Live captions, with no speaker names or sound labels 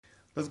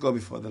Let's go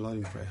before the Lord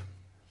in prayer.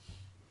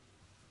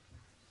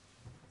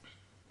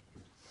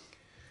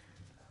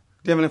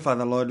 Dear Heavenly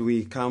Father, Lord,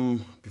 we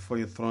come before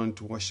your throne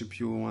to worship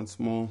you once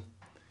more,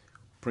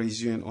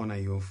 praise you and honor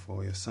you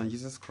for your Son,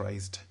 Jesus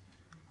Christ.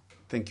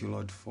 Thank you,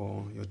 Lord,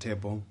 for your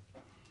table.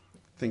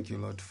 Thank you,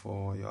 Lord,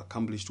 for your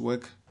accomplished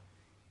work.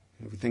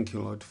 And we thank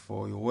you, Lord,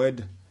 for your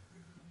word,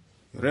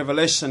 your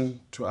revelation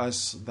to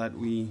us that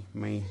we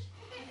may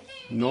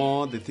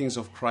know the things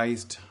of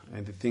Christ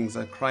and the things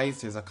that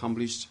Christ has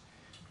accomplished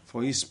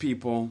for his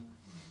people,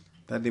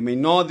 that they may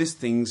know these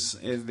things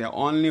as their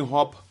only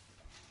hope,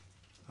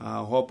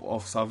 hope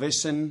of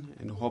salvation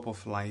and hope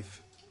of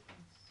life.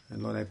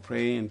 And Lord, I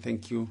pray and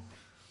thank you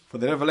for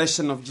the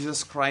revelation of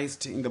Jesus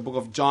Christ in the book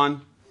of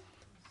John.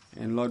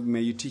 And Lord,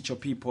 may you teach your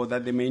people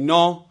that they may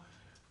know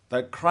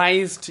that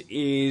Christ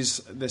is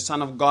the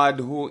Son of God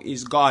who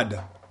is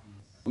God.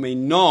 May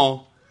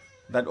know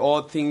that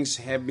all things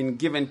have been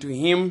given to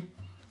him,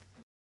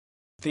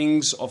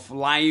 things of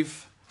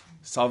life,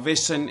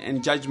 salvation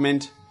and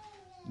judgment,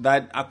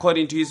 that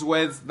according to his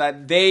words,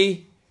 that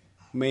they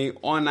may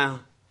honor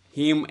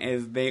him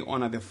as they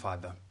honor the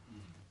Father.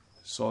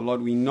 So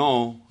Lord, we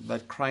know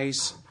that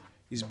Christ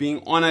is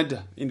being honored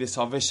in the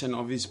salvation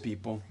of his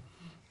people.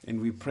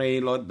 And we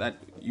pray, Lord, that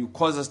you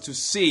cause us to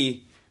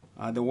see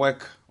the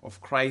work of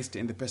Christ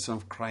and the person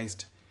of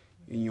Christ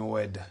in your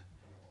word.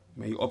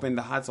 May you open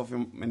the hearts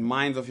and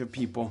minds of your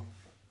people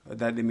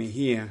that they may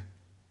hear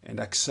and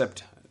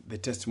accept the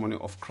testimony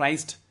of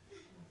Christ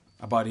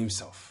about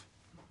himself.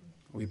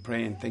 We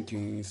pray and thank you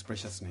in his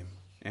precious name.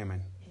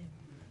 Amen.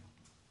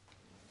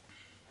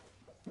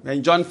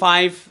 In John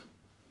 5,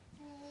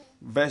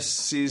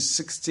 verses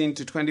 16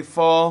 to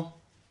 24,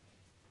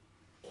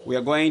 we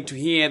are going to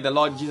hear the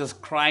Lord Jesus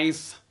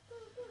Christ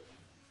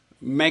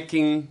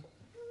making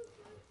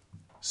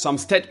some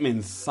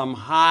statements, some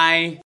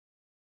high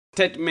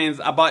statements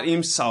about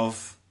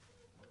himself,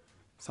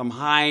 some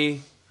high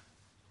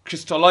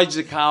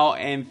Christological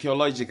and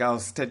theological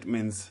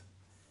statements.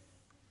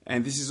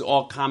 And this is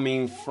all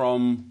coming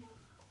from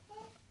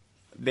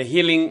the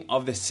healing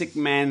of the sick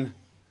man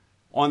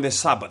on the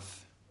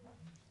Sabbath.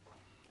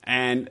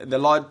 And the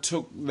Lord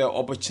took the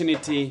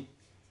opportunity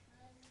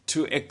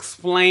to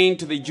explain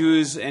to the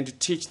Jews and to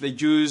teach the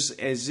Jews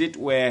as it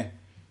were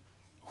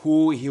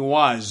who he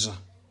was.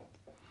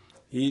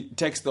 He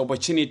takes the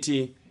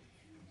opportunity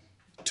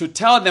to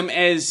tell them,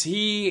 as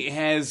he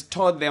has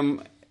told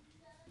them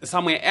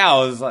somewhere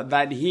else,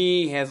 that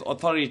he has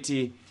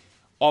authority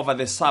over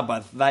the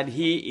Sabbath, that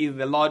he is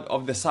the Lord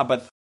of the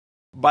Sabbath.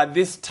 But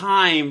this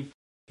time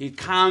he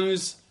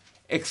comes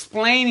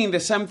explaining the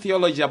same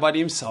theology about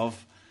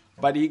himself,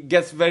 but he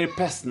gets very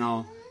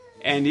personal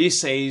and he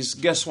says,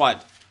 guess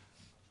what?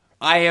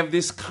 I have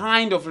this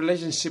kind of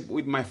relationship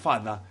with my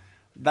Father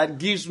that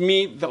gives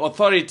me the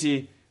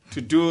authority to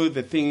do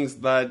the things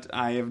that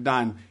I have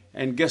done.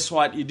 And guess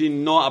what? You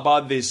didn't know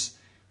about this.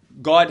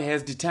 God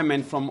has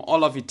determined from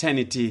all of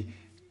eternity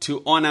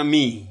to honor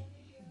me.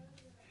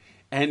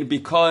 And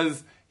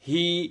because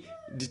he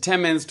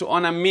determines to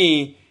honor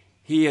me,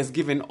 he has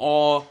given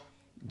all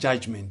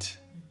judgment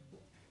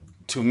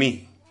to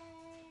me,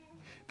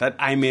 that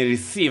I may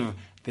receive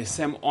the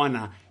same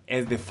honor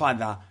as the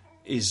Father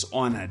is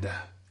honored.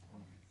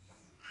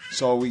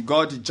 So we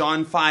go to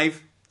John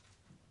 5,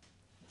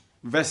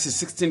 verses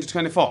 16 to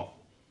 24.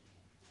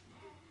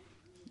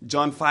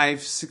 John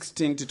 5,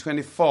 16 to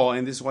 24,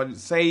 and this is what it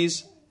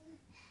says.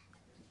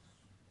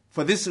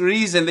 For this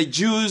reason, the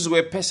Jews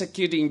were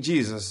persecuting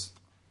Jesus,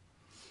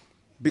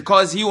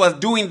 because he was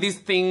doing these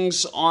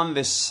things on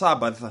the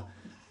Sabbath.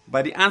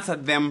 But he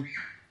answered them,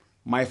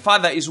 my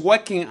Father is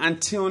working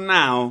until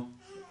now,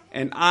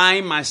 and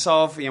I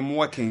myself am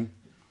working.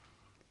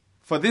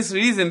 For this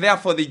reason,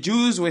 therefore, the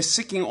Jews were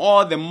seeking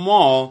all the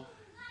more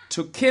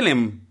to kill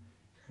him,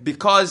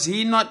 because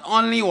he not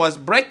only was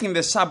breaking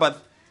the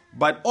Sabbath,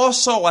 but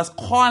also was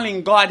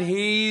calling God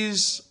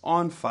his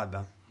own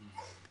Father,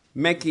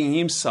 making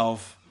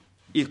himself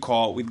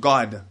equal with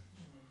God.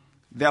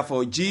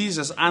 Therefore,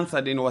 Jesus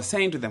answered and was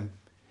saying to them,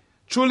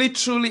 truly,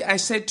 truly, I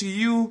say to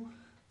you,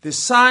 the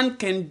Son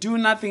can do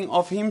nothing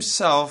of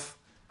himself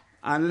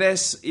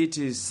unless it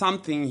is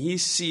something he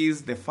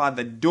sees the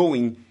Father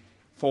doing.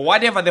 For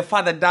whatever the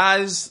Father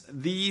does,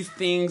 these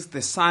things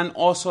the Son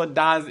also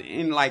does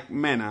in like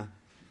manner.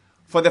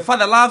 For the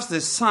Father loves the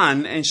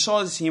Son and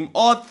shows him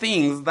all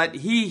things that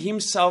he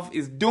himself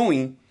is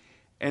doing,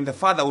 and the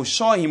Father will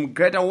show him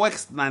greater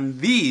works than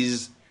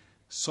these,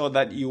 so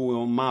that you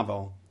will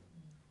marvel.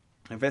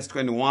 Verse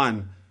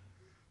 21,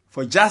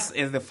 for just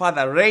as the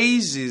Father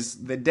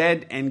raises the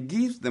dead and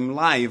gives them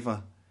life,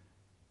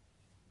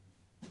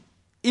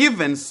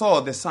 even so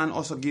the Son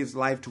also gives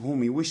life to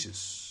whom he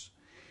wishes.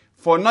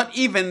 For not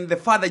even the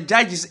Father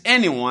judges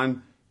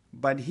anyone,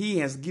 but he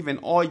has given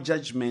all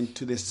judgment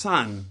to the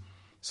Son,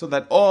 so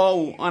that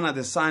all will honor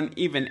the Son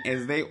even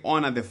as they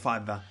honor the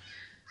Father.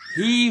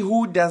 He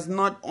who does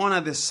not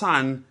honor the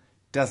Son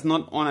does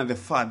not honor the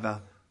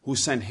Father who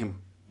sent him.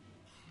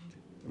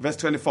 Verse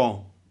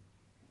 24.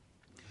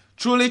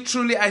 Truly,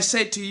 truly, I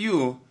say to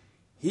you,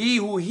 He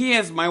who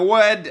hears my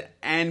word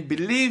and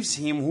believes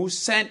him who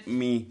sent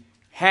me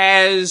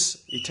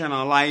has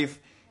eternal life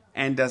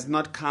and does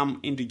not come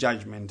into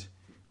judgment,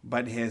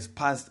 but has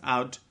passed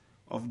out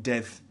of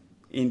death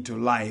into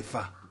life.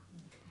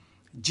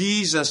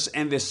 Jesus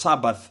and the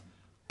Sabbath,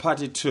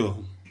 part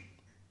 2.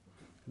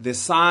 The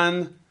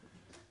Son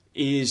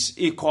is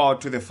equal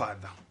to the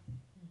Father.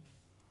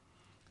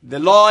 The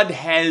Lord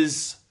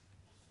has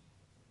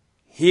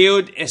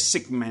healed a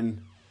sick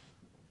man.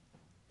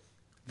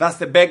 That's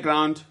the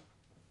background.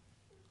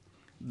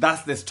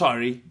 That's the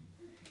story.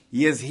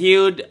 He has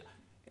healed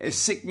a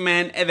sick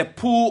man at the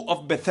pool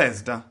of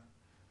Bethesda,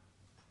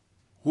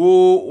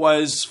 who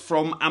was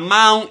from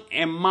among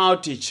a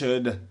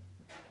multitude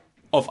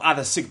of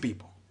other sick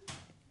people.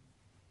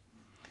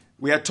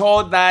 We are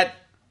told that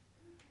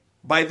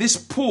by this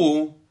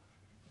pool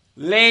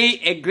lay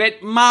a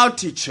great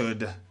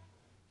multitude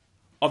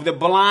of the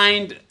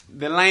blind,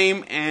 the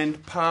lame,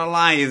 and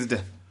paralyzed,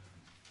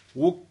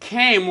 who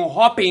came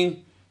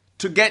hoping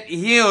to get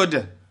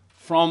healed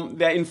from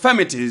their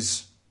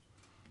infirmities.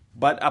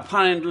 But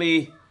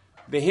apparently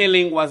the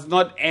healing was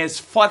not as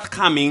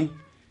forthcoming,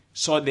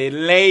 so they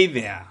lay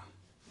there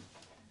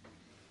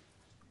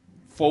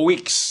for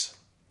weeks,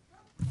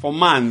 for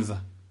months,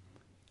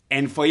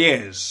 and for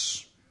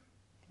years.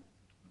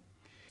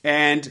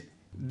 And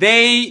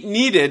they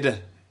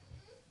needed,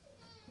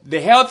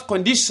 the health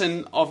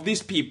condition of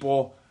these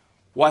people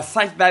was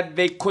such that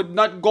they could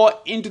not go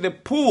into the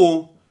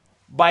pool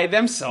by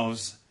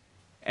themselves,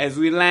 as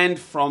we learned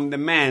from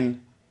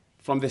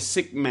the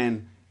sick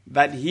man,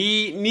 that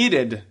he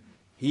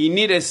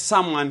needed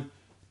someone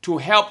to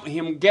help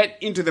him get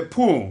into the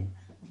pool.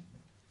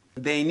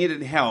 They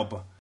needed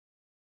help.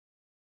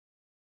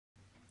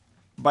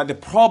 But the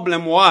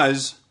problem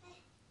was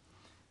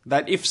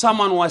that if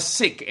someone was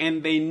sick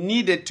and they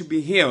needed to be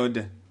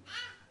healed,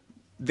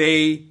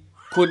 they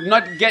could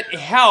not get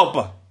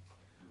help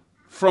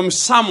from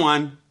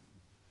someone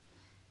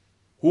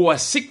who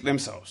was sick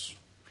themselves,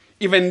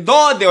 even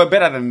though they were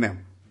better than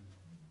them.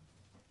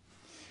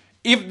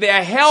 If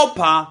their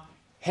helper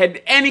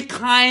had any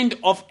kind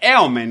of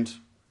ailment,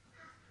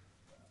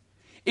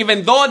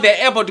 even though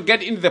they're able to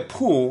get into the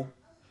pool,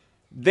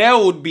 they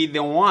would be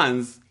the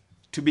ones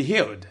to be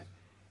healed.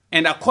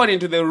 And according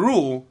to the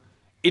rule,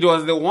 it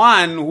was the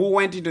one who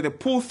went into the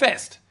pool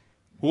first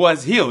who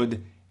was healed,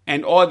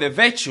 and all the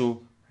virtue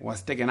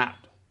was taken out.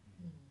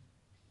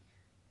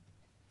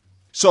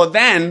 So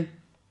then,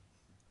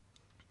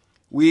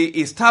 we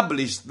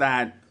established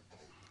that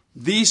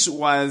this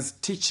was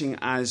teaching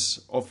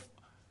us of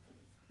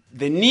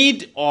the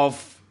need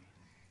of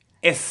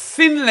a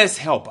sinless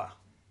helper.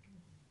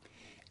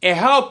 A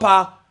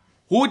helper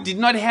who did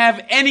not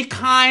have any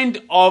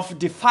kind of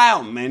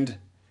defilement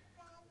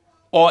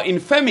or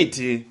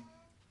infirmity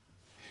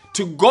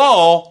to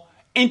go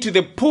into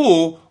the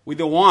pool with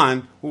the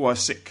one who was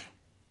sick.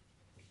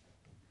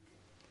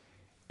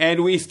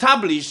 And we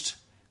established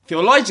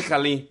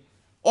theologically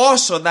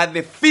also that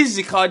the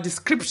physical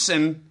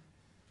description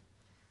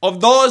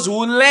of those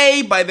who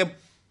lay by the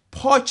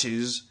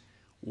porches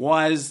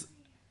was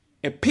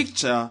a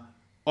picture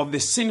of the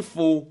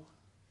sinful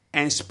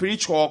and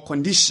spiritual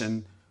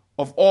condition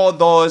of all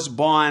those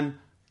born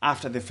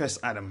after the first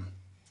Adam.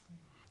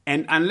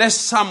 And unless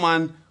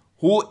someone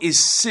who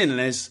is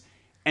sinless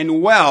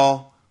and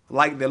well,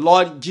 like the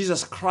Lord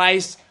Jesus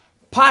Christ,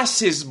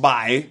 passes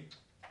by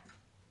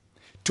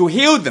to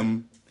heal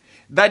them,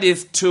 that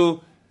is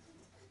to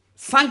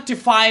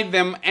sanctify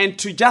them and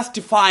to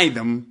justify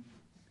them,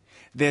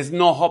 there's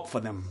no hope for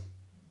them.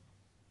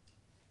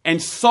 And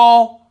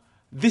so,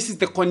 this is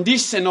the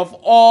condition of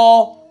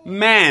all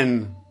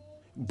men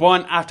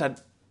born after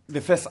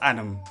the first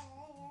Adam.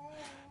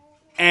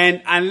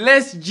 And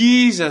unless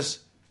Jesus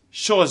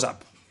shows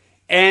up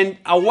and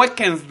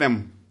awakens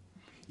them,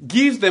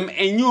 gives them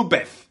a new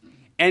birth,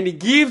 and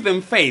gives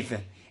them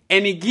faith,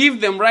 and gives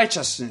them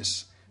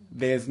righteousness,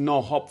 there's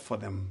no hope for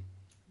them.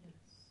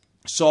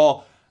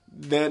 So,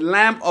 the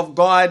Lamb of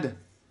God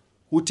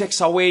who takes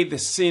away the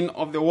sin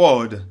of the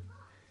world,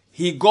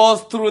 he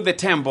goes through the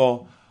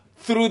temple,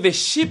 through the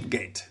sheep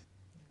gate,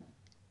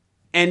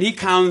 and he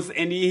comes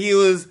and he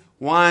heals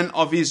one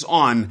of his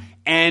own.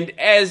 And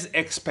as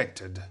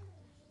expected,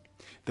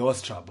 there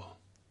was trouble.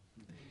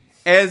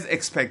 As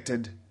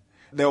expected,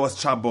 there was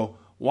trouble.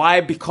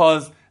 Why?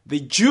 Because the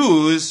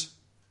Jews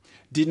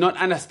did not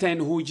understand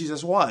who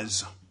Jesus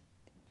was.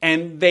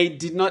 And they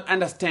did not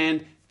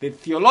understand the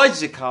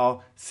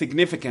theological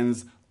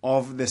significance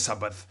of the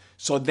Sabbath.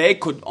 So they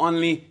could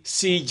only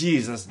see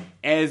Jesus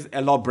as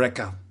a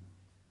lawbreaker.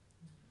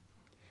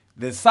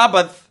 The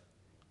Sabbath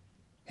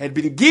had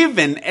been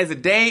given as a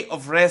day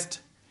of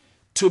rest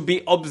to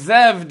be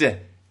observed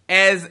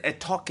as a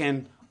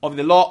token of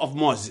the law of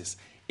Moses.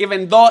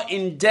 Even though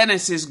in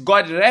Genesis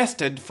God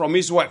rested from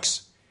his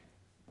works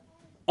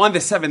on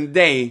the seventh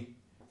day,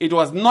 it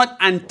was not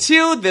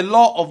until the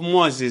law of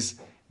Moses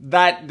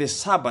that the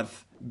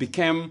Sabbath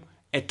became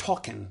a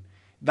token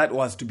that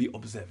was to be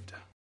observed.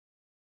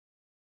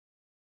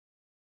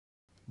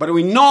 But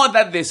we know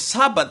that the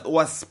Sabbath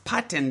was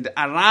patterned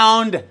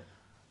around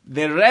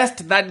the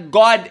rest that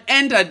God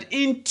entered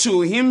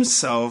into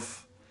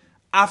himself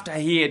after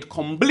he had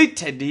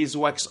completed his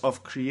works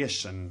of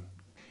creation.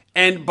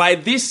 And by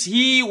this,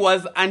 he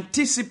was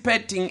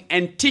anticipating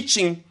and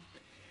teaching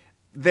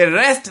the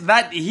rest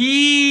that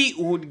he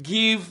would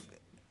give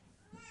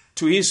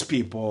to his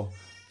people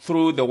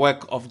through the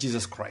work of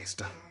Jesus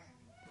Christ.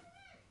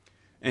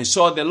 And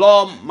so the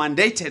law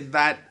mandated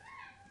that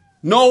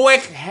no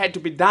work had to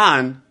be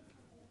done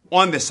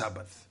on the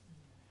Sabbath.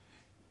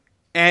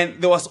 And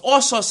there was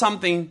also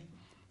something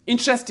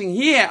interesting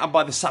here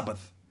about the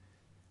Sabbath,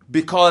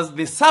 because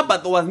the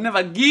Sabbath was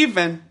never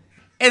given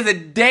as a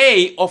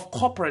day of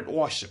corporate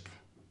worship.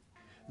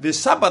 The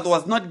Sabbath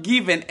was not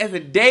given as a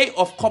day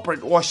of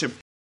corporate worship.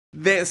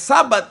 The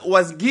Sabbath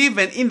was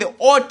given in the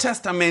Old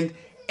Testament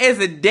as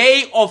a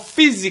day of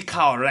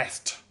physical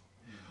rest,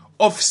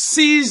 of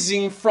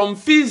ceasing from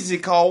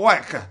physical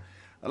work,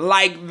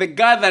 like the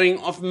gathering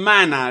of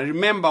manna.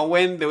 Remember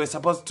when they were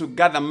supposed to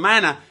gather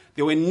manna,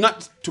 they were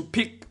not to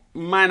pick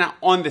manna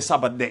on the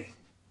Sabbath day.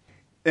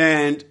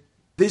 And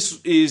this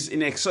is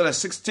in Exodus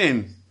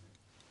 16.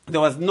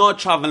 There was no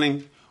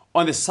traveling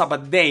on the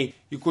Sabbath day.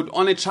 You could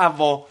only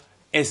travel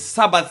a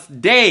Sabbath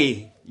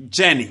day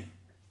journey.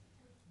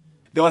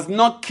 There was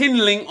no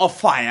kindling of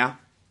fire,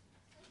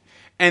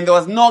 and there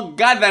was no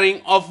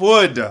gathering of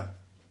wood.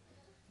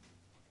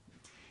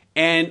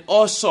 And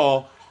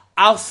also,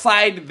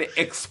 outside the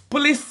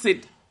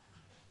explicit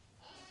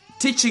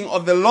teaching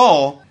of the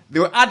law,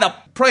 there were other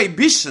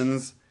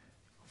prohibitions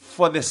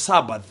for the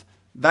Sabbath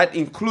that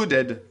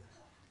included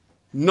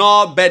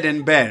no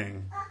burden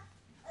bearing,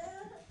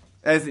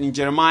 as in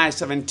Jeremiah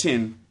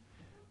 17,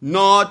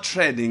 no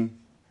trading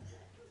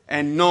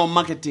and no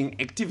marketing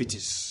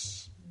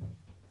activities,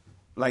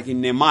 like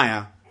in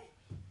Nehemiah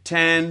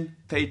 10,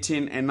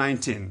 13, and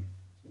 19.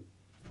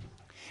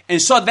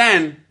 And so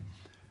then,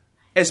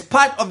 as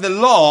part of the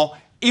law,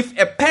 if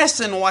a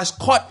person was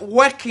caught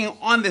working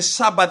on the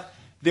Sabbath,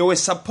 they were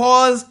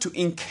supposed to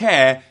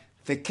incur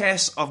the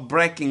curse of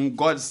breaking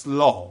God's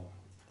law.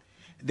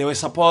 They were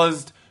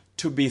supposed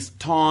to be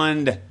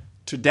stoned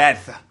to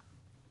death.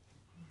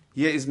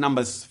 Here is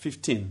Numbers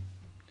 15,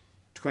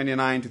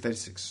 29 to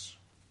 36.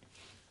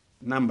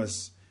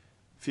 Numbers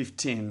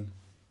 15,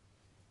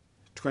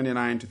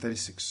 29 to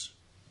 36.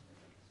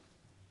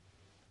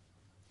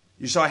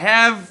 You shall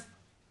have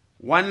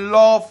one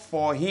law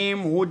for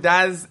him who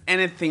does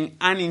anything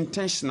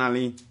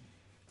unintentionally,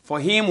 for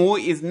him who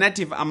is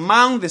native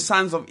among the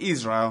sons of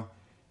Israel,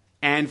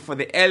 and for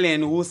the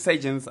alien who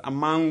sojourns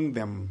among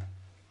them.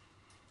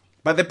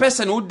 But the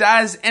person who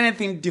does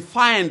anything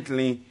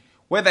defiantly,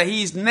 whether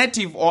he is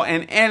native or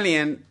an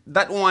alien,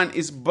 that one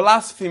is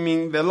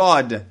blaspheming the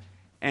Lord,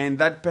 and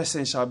that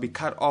person shall be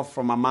cut off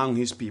from among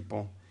his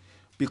people,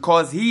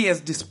 because he has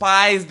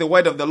despised the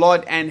word of the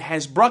Lord and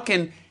has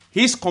broken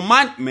his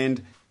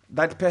commandment.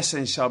 That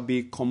person shall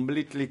be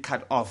completely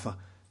cut off.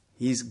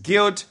 His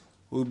guilt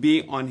will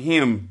be on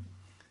him.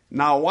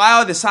 Now,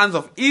 while the sons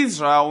of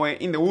Israel were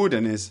in the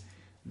wilderness,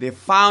 they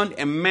found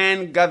a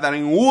man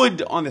gathering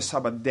wood on the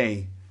Sabbath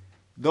day.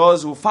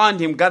 Those who found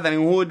him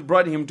gathering wood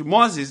brought him to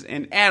Moses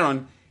and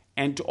Aaron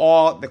and to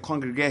all the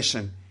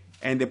congregation,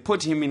 and they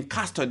put him in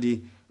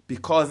custody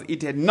because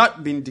it had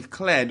not been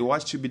declared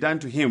what should be done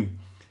to him.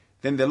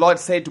 Then the Lord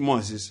said to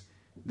Moses,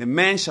 "The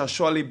man shall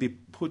surely be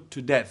put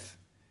to death.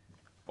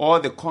 All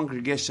the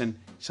congregation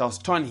shall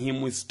stone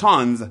him with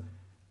stones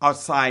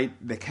outside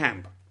the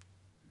camp."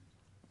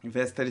 In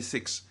verse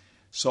 36,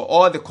 so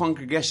all the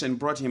congregation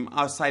brought him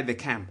outside the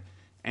camp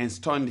and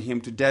stoned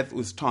him to death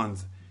with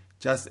stones,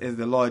 just as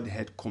the Lord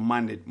had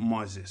commanded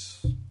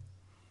Moses.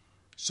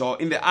 So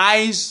in the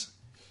eyes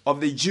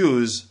of the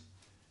Jews,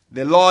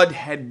 the Lord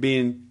had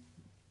been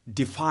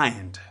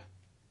defiant.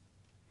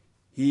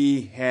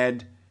 He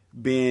had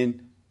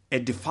been a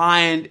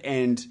defiant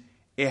and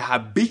a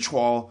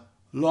habitual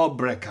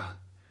lawbreaker,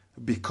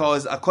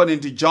 because according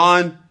to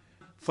John,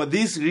 for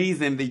this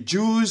reason the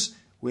Jews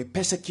were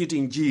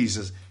persecuting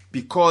Jesus,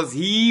 because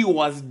he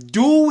was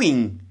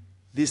doing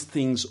these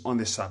things on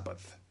the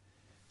Sabbath.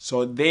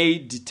 So they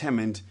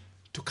determined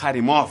to cut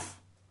him off.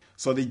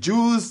 So the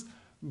Jews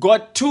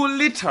got too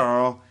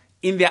literal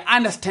in their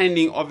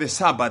understanding of the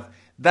Sabbath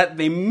that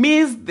they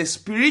missed the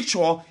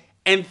spiritual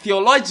and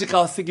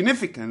theological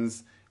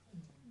significance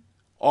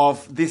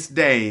of this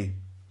day.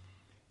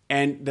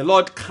 And the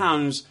Lord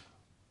comes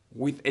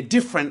with a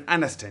different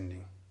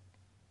understanding.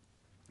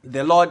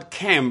 The Lord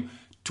came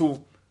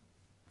to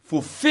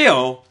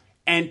fulfill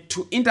and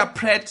to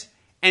interpret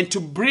and to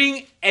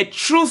bring a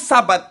true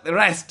Sabbath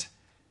rest,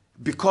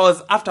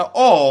 because after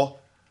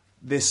all,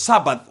 the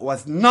Sabbath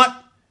was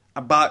not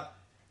about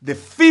the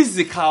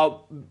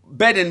physical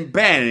burden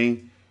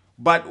bearing,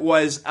 but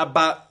was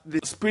about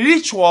the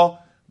spiritual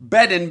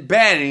burden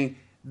bearing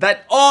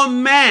that all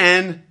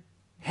men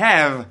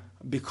have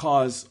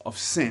because of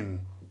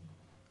sin.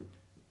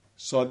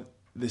 So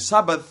the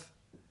Sabbath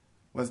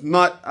was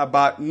not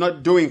about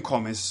not doing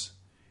commerce.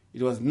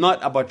 It was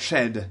not about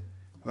trade. It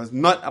was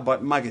not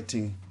about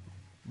marketing.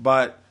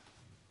 But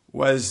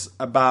was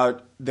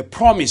about the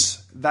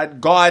promise that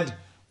God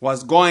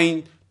was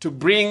going to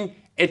bring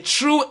a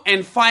true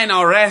and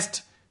final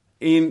rest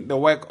in the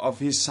work of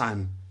his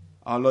Son,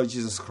 our Lord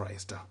Jesus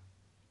Christ.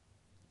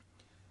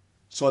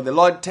 So the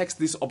Lord takes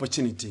this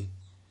opportunity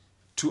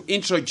to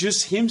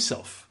introduce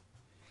himself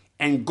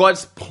and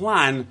God's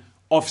plan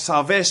of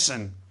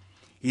salvation.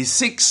 He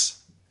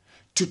seeks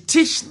to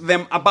teach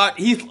them about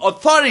his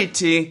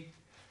authority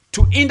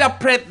to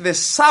interpret the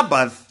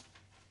Sabbath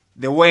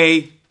the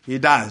way he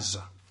does.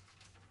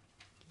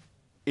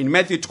 In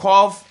Matthew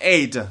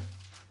 12:8,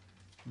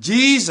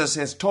 Jesus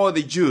has told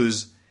the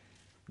Jews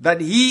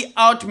that he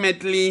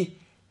ultimately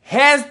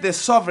has the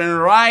sovereign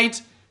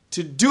right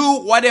to do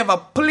whatever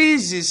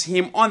pleases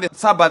him on the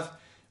Sabbath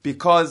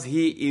because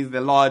he is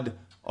the Lord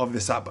of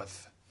the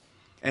Sabbath.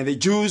 And the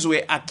Jews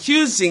were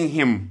accusing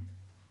him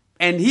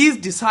and his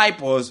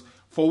disciples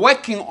for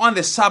working on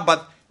the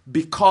Sabbath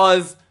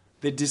because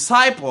the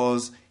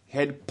disciples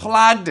had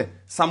plucked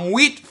some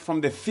wheat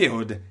from the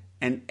field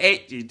and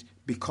ate it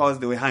because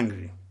they were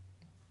hungry.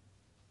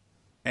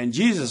 And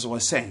Jesus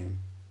was saying,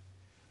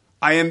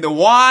 I am the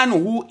one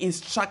who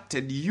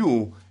instructed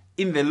you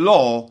in the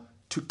law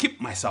to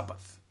keep my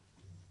Sabbath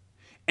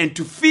and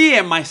to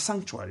fear my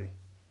sanctuary.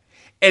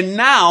 And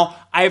now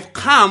I've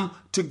come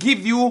to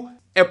give you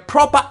a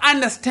proper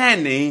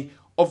understanding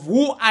of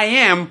who I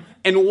am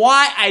and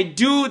why I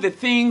do the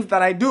things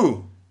that I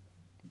do.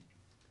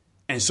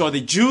 And so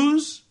the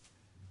Jews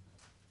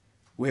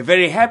were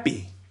very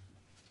happy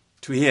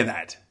to hear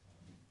that.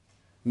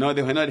 No,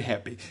 they were not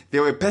happy. They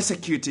were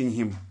persecuting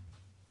him.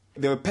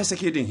 They were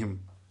persecuting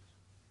him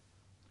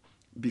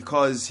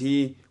because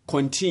he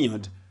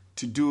continued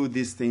to do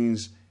these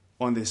things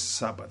on the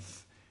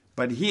Sabbath.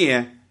 But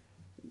here,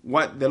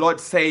 what the Lord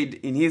said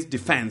in his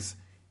defense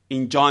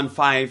in John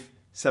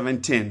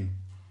 5:17.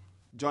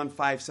 John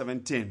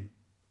 5:17.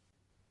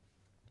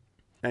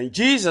 And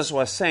Jesus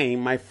was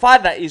saying, my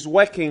Father is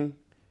working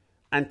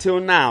until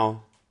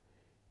now,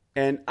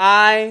 and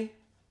I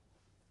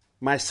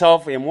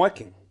myself am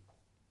working.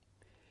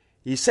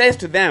 He says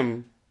to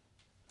them,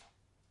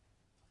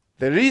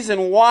 the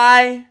reason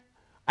why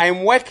I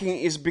am working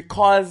is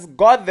because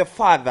God the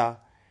Father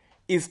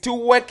is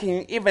still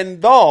working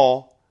even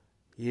though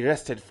he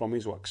rested from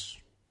his works.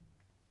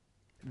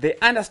 They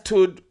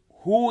understood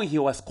who he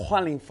was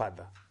calling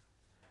Father.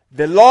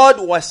 The Lord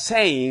was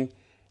saying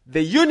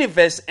the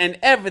universe and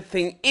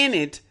everything in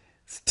it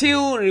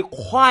still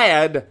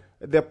required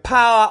the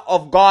power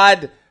of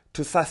God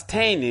to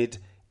sustain it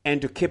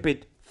and to keep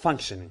it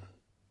functioning.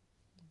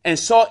 And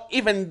so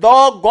even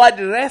though God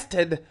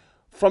rested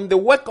from the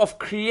work of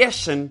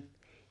creation,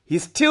 he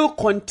still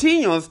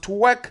continues to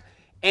work,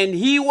 and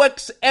he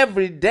works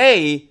every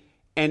day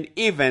and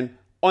even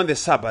on the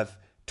Sabbath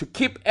to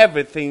keep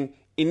everything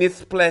in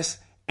its place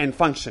and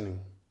functioning.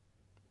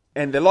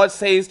 And the Lord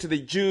says to the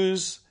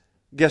Jews,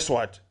 guess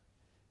what?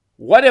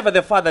 Whatever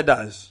the Father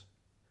does,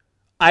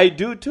 I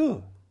do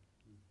too.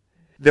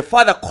 The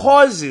Father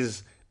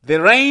causes the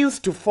rains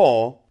to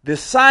fall, the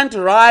sun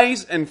to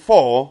rise and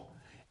fall,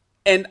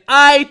 and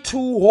I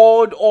too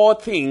hold all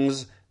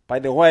things by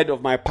the word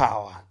of my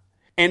power.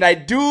 And I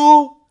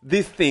do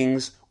these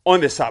things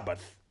on the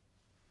Sabbath.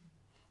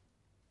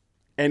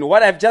 And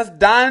what I've just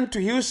done to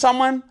heal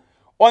someone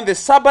on the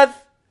Sabbath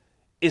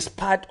is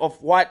part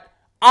of what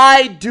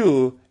I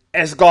do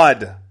as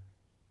God.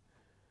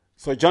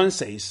 So John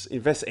says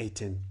in verse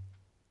 18,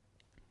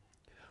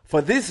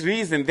 for this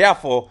reason,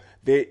 therefore,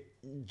 the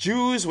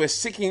Jews were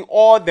seeking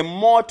all the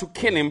more to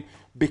kill him,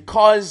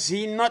 because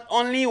he not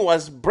only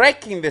was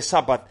breaking the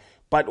Sabbath,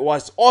 but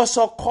was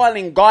also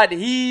calling God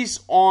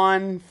his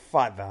own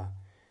Father,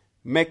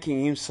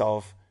 making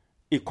himself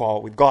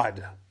equal with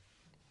God.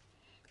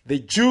 The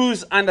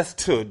Jews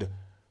understood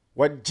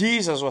what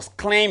Jesus was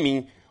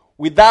claiming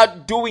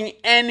without doing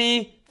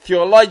any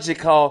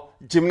theological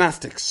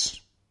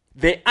gymnastics.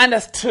 They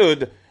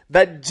understood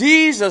that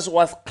Jesus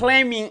was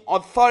claiming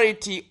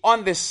authority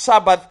on the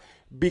Sabbath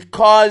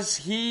because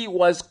he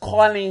was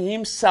calling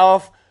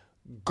himself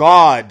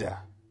God.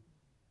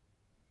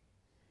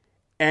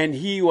 And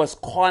he was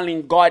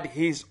calling God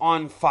his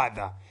own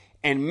Father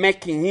and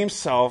making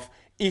himself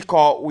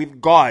equal with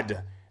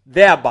God,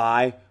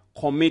 thereby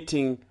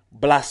committing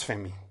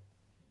blasphemy.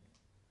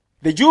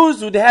 The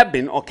Jews would have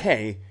been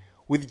okay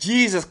with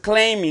Jesus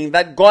claiming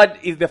that God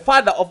is the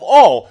Father of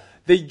all.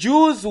 The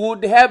Jews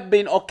would have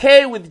been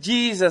okay with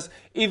Jesus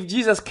if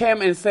Jesus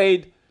came and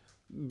said,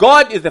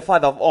 God is the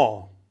Father of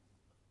all.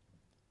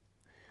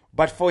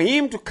 But for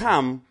him to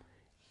come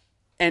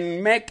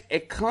and make a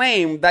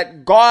claim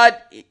that God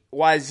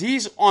was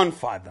his own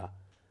Father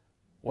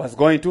was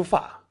going too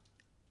far.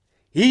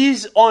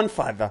 His own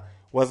Father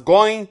was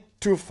going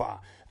too far.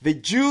 The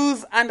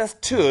Jews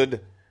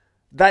understood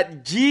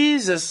that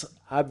Jesus'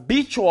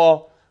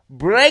 habitual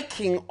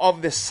breaking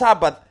of the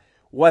Sabbath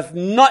was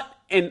not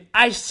an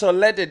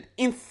isolated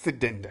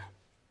incident,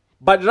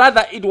 but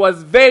rather it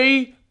was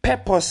very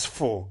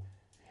purposeful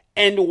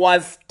and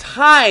was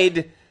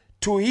tied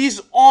to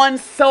his own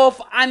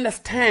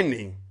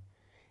self-understanding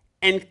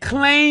and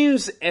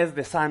claims as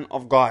the Son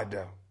of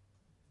God.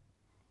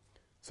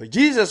 So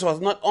Jesus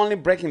was not only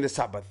breaking the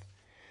Sabbath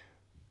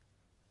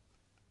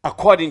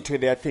according to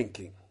their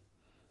thinking.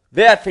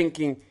 They are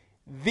thinking,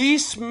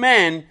 this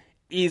man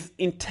is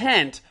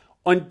intent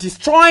on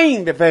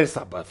destroying the very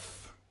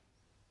Sabbath.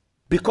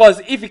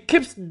 Because if he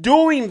keeps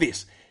doing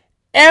this,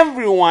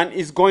 everyone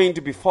is going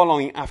to be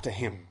following after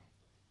him.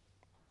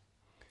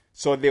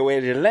 So they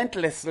were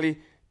relentlessly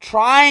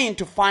trying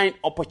to find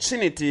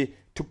opportunity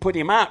to put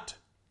him out.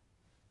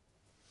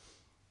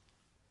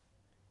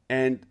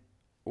 And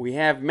we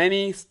have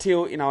many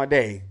still in our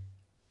day,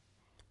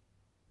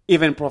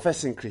 even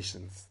professing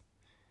Christians,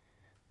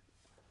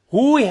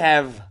 who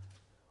have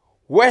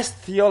worse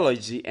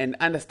theology and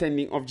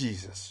understanding of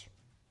Jesus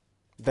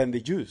than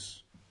the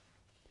Jews,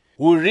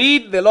 who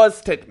read the Lord's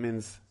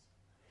statements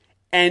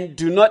and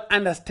do not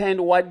understand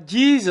what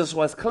Jesus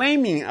was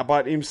claiming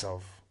about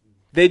himself.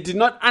 They do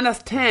not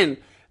understand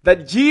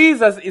that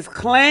Jesus is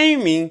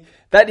claiming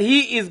that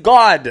he is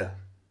God.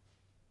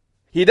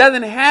 He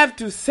doesn't have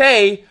to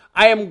say,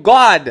 I am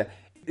God.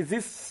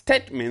 These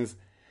statements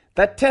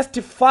that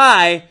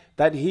testify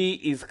that he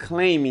is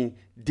claiming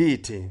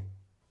deity.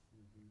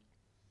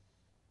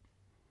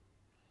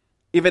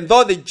 Even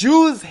though the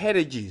Jews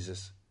hated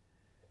Jesus,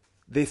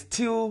 they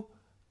still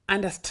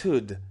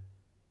understood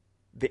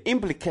the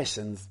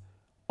implications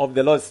of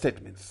the Lord's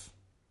statements.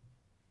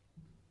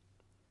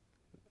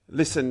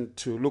 Listen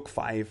to Luke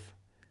 5,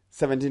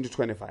 17 to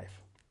 25.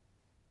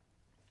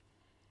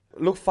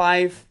 Luke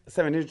 5,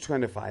 17 to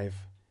 25.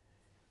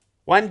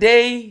 One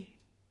day,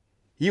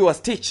 he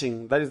was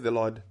teaching, that is the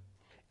Lord,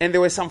 and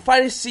there were some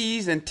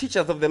Pharisees and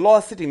teachers of the law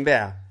sitting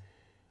there,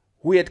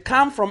 who had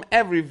come from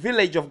every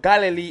village of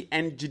Galilee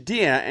and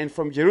Judea and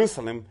from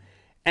Jerusalem,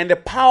 and the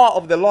power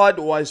of the Lord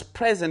was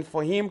present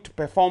for him to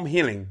perform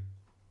healing.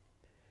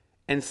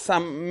 And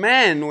some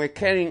men were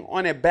carrying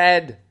on a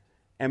bed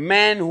a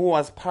man who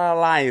was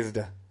paralyzed,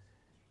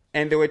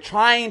 and they were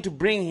trying to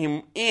bring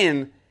him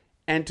in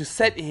and to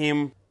set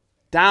him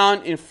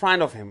down in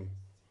front of him.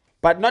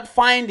 But not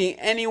finding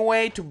any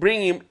way to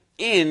bring him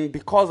in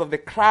because of the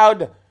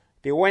crowd,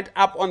 they went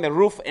up on the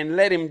roof and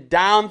let him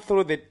down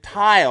through the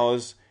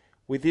tiles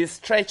with his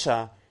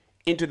stretcher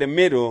into the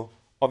middle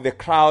of the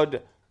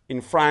crowd in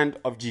front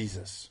of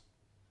Jesus.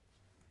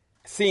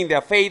 Seeing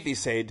their faith, he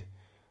said,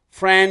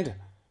 "Friend,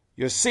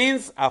 your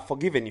sins are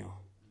forgiven you."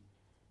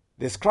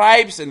 The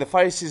scribes and the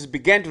Pharisees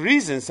began to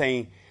reason,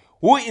 saying,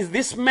 "Who is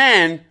this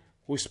man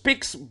who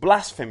speaks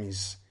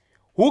blasphemies?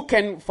 Who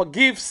can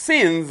forgive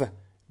sins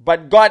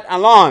but God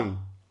alone?"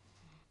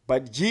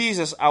 But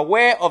Jesus,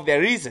 aware of their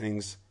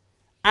reasonings,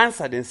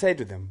 answered and said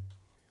to them,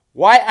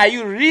 "Why are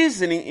you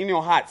reasoning in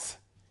your hearts?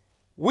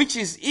 Which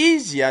is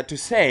easier to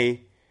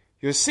say,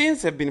 'Your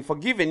sins have been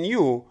forgiven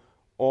you,'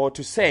 or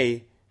to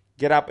say,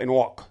 'Get up and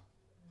walk'?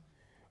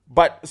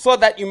 But so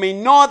that you may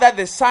know that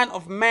the Son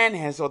of Man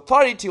has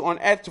authority on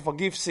earth to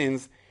forgive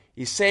sins,"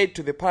 he said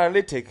to the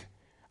paralytic,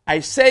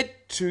 "I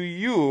said to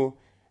you,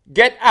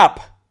 get up,"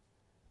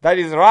 that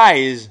is,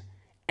 rise,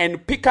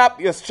 "and pick up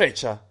your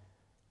stretcher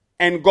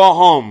and go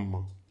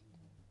home."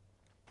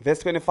 Verse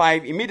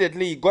 25,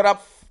 immediately he got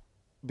up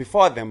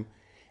before them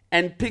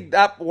and picked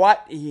up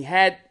what he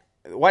had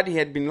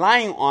been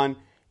lying on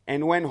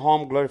and went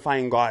home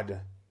glorifying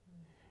God.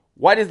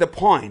 What is the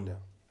point?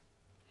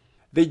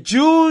 The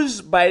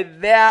Jews, by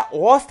their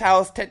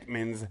hostile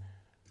statements,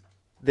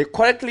 they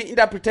correctly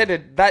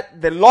interpreted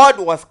that the Lord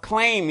was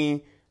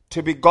claiming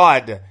to be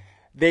God.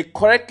 They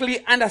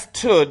correctly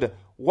understood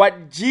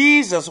what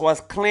Jesus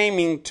was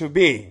claiming to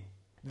be.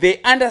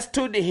 They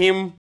understood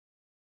him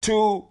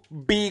to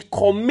be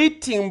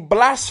committing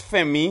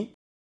blasphemy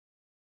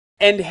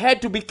and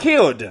had to be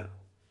killed.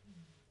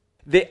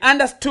 They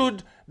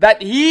understood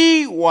that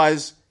he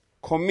was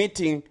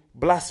committing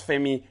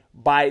blasphemy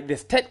by the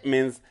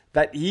statements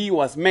that he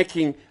was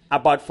making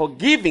about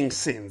forgiving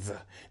sins.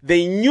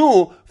 They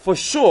knew for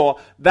sure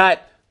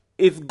that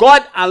it's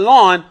God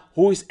alone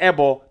who is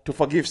able to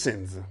forgive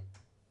sins.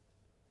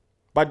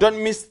 But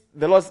don't miss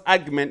the Lord's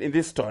argument in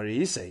this story.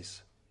 He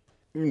says,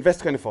 in verse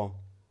 24,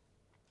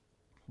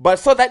 "But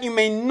so that you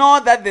may know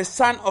that the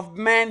Son of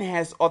Man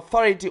has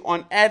authority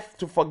on earth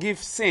to forgive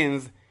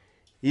sins,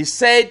 he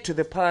said to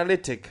the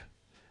paralytic,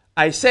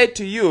 I said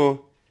to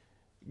you,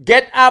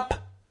 get up,"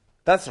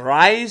 that's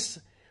rise,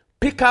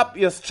 "pick up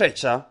your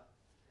stretcher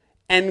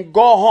and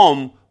go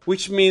home,"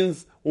 which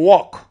means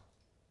walk.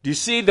 Do you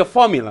see the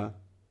formula?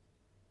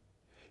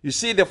 You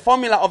see the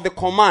formula of the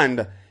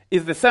command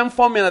is the same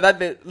formula that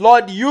the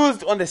Lord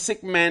used on the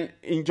sick man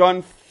in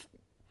John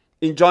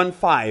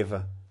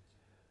 5.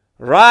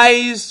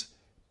 Rise,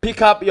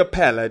 pick up your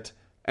pallet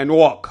and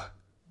walk.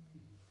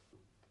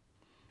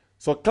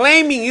 So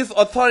claiming his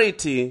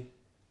authority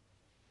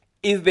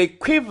is the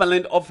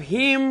equivalent of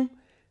him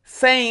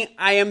saying,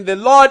 "I am the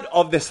Lord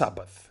of the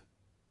Sabbath."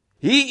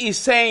 He is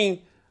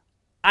saying,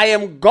 "I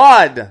am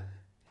God."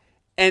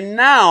 And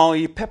now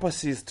he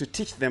purposes to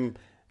teach them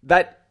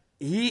that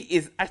he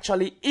is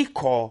actually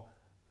equal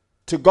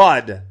to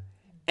God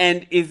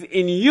and is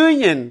in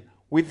union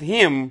with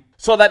him,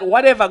 so that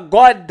whatever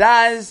God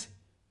does,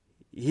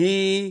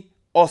 he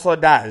also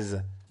does.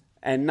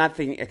 and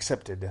nothing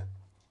accepted.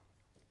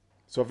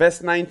 So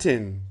verse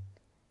 19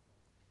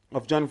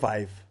 of John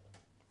 5.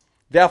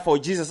 Therefore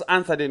Jesus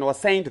answered and was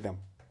saying to them,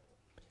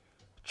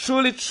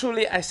 truly,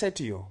 truly, I say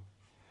to you,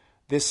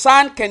 the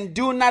Son can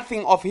do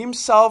nothing of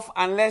himself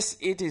unless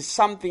it is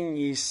something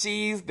he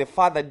sees the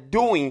Father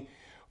doing.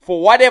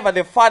 For whatever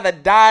the Father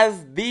does,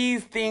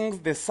 these things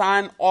the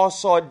Son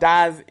also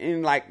does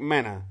in like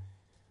manner.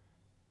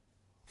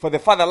 For the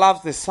Father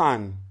loves the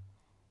Son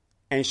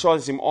and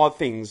shows him all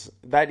things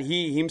that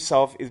he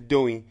himself is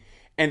doing.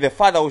 And the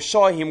Father will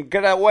show him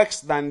greater works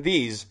than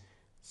these,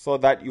 so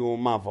that you will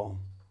marvel.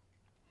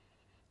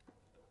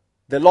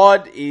 The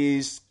Lord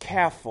is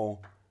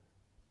careful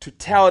to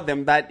tell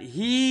them that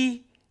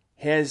he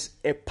has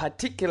a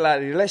particular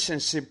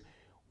relationship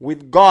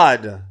with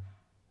God.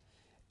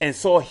 And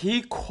so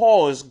he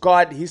calls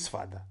God his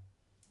Father,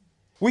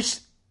 which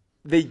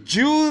the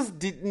Jews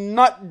did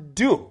not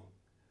do.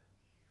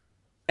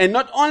 And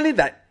not only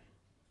that,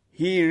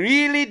 he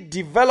really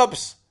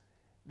develops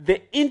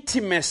the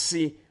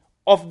intimacy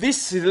of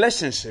this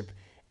relationship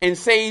and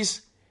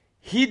says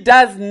he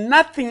does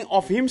nothing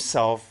of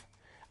himself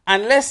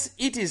unless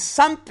it is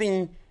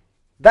something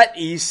that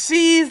he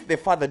sees the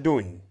Father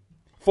doing.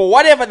 For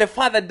whatever the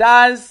Father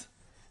does,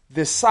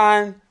 the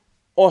Son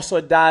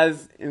also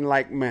does in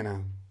like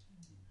manner.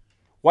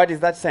 What is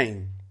that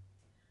saying?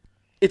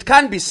 It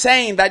can't be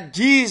saying that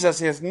Jesus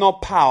has no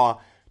power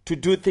to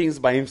do things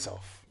by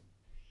himself,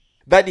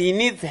 that he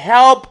needs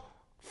help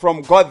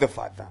from God the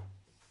Father.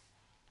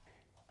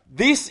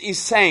 This is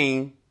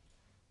saying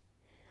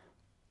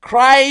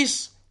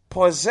Christ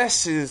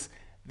possesses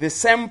the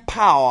same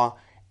power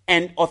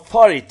and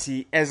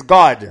authority as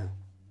God.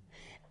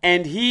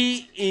 And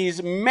he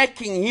is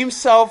making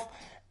himself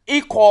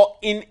equal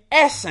in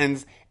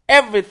essence.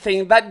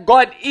 Everything that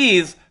God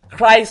is,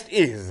 Christ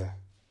is.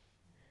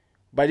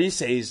 But he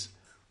says,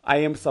 I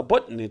am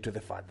subordinate to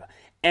the Father.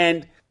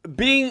 And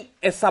being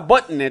a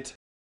subordinate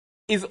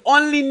is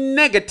only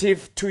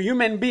negative to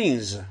human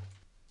beings.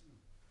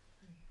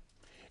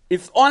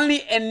 It's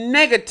only a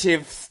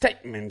negative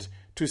statement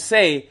to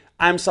say,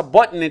 I'm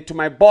subordinate to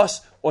my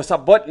boss or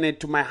subordinate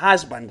to my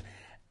husband.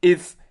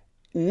 It's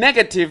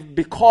negative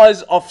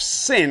because of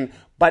sin,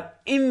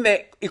 but in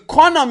the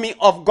economy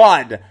of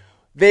God,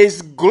 there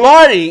is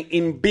glory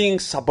in being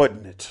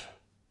subordinate.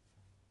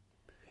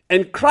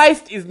 And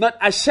Christ is not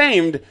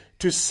ashamed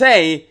to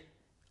say,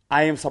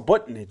 I am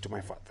subordinate to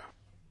my Father.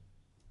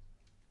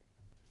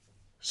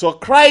 So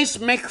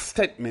Christ makes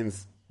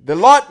statements, the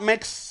Lord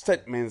makes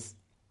statements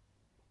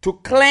to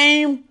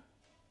claim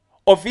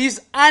of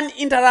his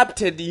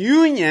uninterrupted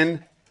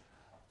union,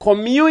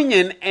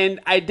 communion, and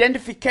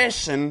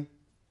identification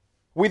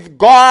with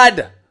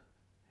God,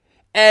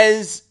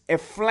 as a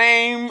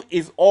flame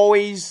is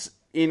always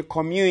in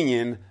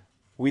communion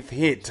with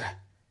heat.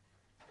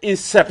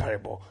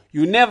 Inseparable.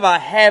 You never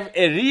have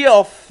a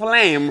real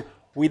flame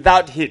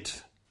without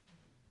heat.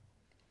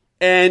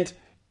 And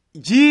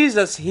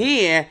Jesus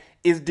here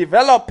is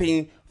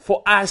developing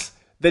for us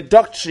the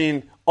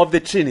doctrine of the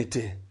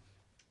Trinity.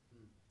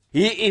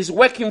 He is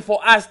working for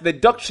us the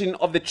doctrine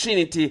of the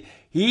Trinity.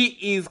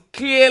 He is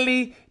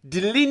clearly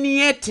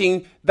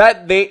delineating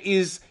that there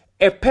is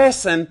a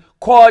person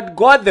called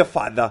God the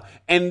Father,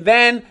 and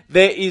then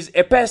there is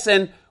a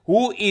person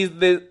who is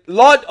the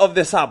Lord of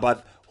the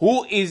Sabbath,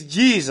 who is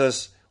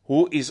Jesus,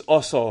 who is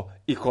also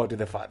equal to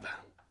the Father.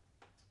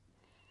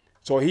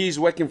 So he is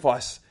working for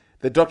us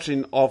the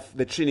doctrine of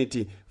the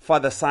Trinity,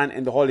 Father, Son,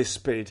 and the Holy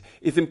Spirit.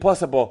 It's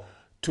impossible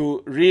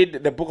to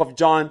read the book of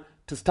John,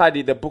 to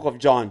study the book of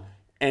John,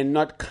 and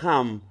not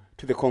come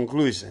to the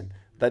conclusion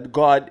that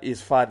God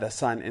is Father,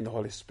 Son, and the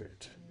Holy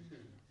Spirit.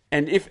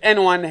 And if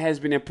anyone has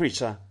been a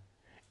preacher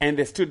and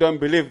they still don't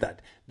believe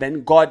that,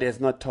 then God has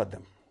not taught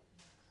them.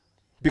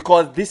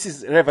 Because this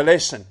is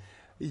revelation.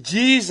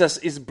 Jesus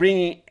is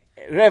bringing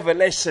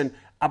revelation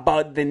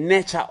about the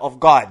nature of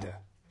God.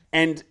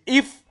 And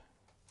if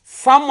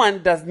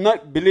someone does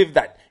not believe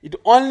that, it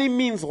only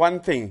means one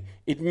thing.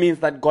 It means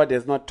that God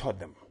has not taught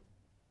them.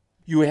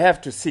 You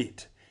have to see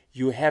it.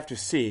 You have to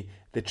see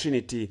the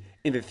Trinity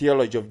in the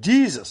theology of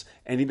Jesus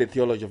and in the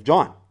theology of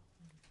John.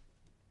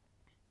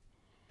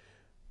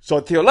 So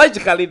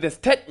theologically, the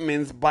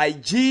statements by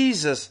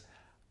Jesus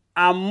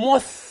are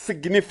most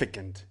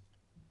significant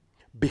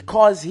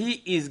because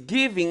he is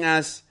giving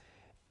us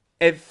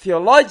a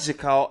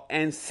theological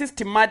and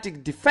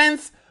systematic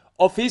defense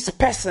of his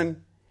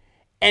person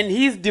and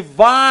his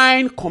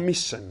divine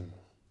commission.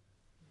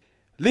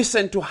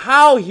 Listen to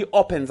how he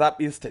opens up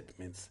his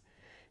statements.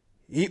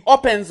 He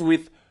opens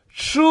with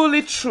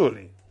truly,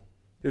 truly,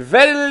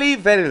 verily,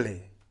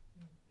 verily.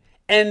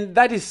 And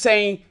that is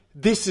saying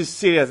this is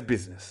serious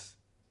business.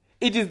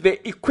 It is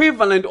the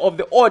equivalent of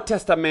the Old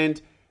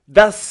Testament,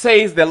 thus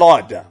says the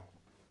Lord.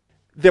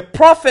 The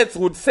prophets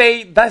would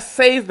say, thus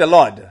says the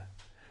Lord.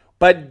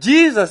 But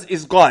Jesus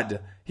is God.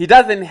 He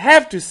doesn't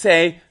have to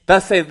say,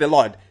 thus says the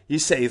Lord. He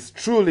says,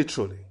 truly,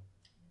 truly.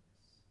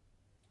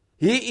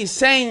 He is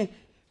saying,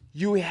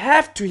 you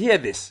have to hear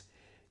this.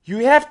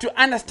 You have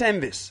to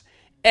understand this.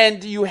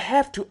 And you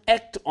have to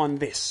act on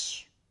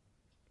this.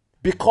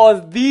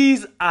 because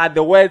these are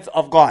the words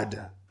of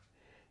God.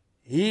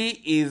 He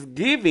is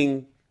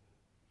giving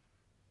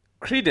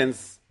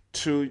credence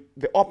to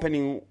the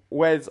opening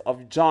words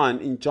of John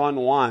in John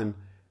 1,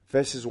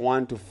 verses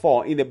 1 to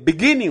 4. In the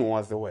beginning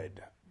was the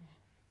Word.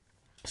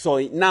 So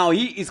now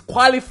he is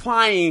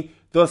qualifying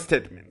those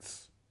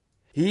statements.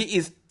 He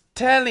is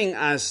telling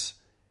us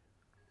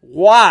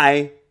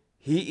why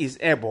he is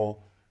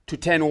able to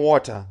turn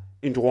water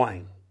into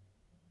wine.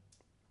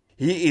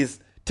 He is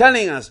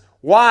telling us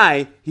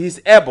why he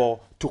is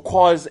able to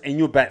cause a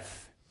new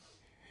birth.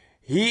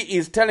 He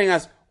is telling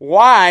us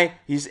why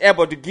he is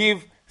able to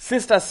give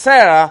Sister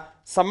Sarah,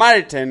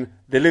 Samaritan,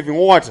 the living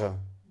water.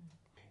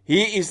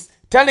 He is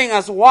telling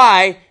us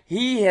why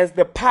he has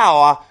the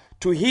power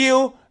to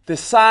heal the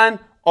son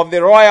of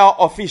the royal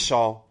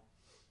official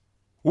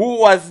who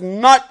was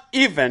not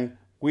even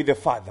with the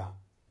Father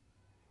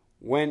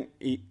when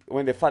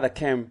the Father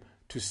came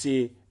to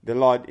see the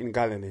Lord in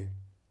Galilee.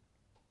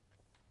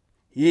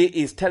 He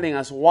is telling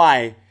us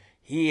why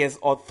he has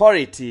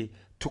authority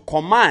to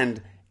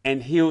command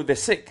and heal the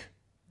sick.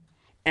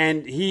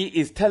 And he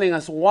is telling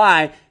us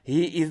why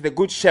he is the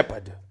good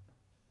shepherd.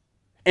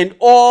 And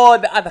all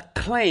the other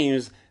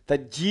claims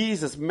that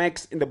Jesus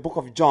makes in the book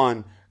of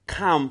John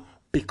come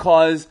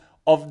because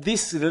of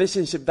this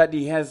relationship that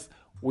he has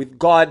with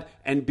God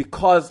and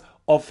because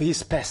of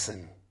his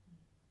person.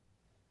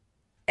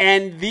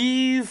 And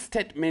these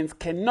statements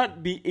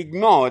cannot be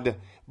ignored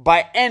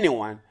by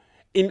anyone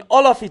in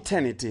all of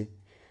eternity.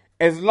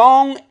 As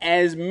long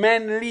as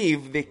men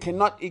live, they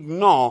cannot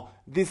ignore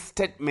these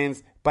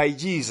statements by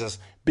Jesus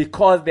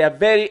because they are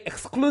very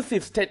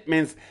exclusive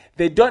statements.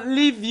 They don't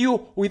leave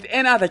you with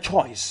any other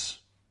choice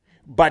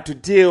but to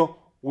deal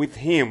with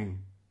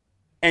him.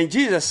 And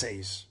Jesus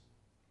says,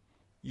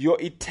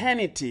 your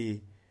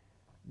eternity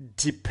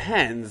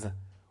depends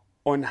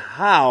on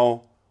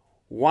how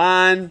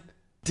one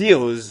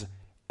deals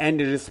and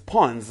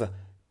responds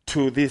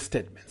to these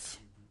statements.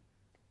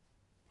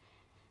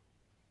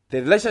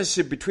 The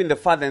relationship between the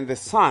Father and the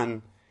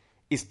Son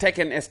is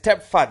taken a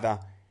step further,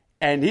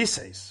 and he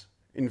says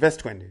in verse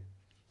 20,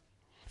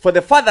 for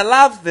the Father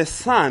loves the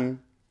Son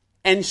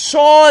and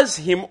shows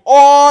him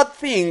all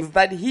things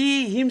that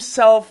he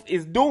himself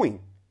is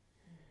doing.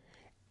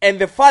 And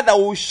the Father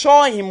will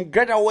show him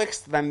greater works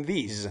than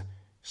these,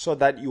 so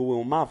that you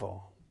will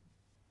marvel.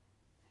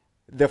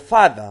 The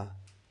Father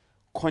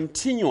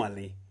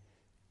continually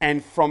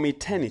and from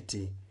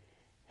eternity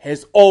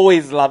has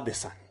always loved the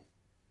Son.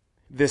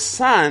 The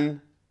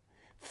Son,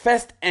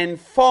 first and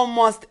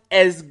foremost,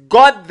 as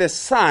God the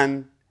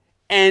Son,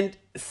 and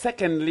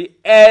secondly,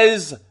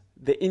 as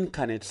the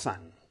incarnate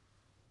Son.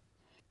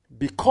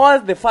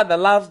 Because the Father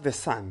loves the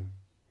Son,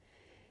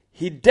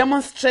 he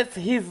demonstrates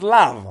his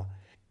love.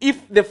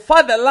 If the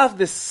Father loves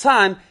the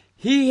Son,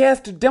 he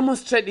has to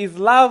demonstrate his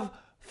love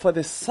for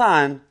the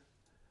Son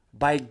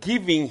by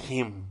giving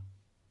him.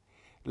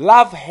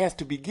 Love has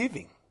to be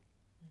giving.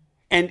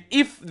 And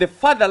if the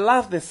Father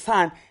loves the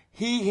Son,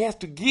 he has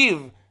to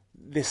give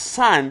the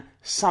Son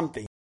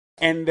something.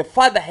 And the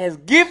Father has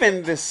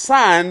given the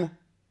Son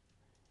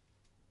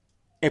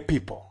a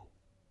people.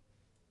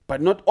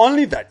 But not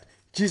only that,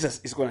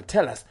 Jesus is going to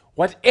tell us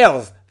what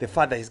else the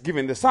Father has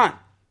given the Son.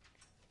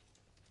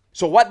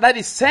 So what that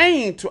is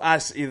saying to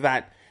us is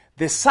that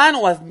the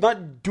Son was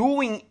not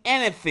doing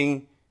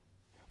anything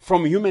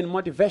from human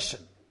motivation.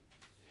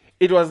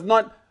 It was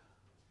not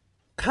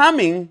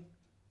coming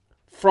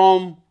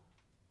from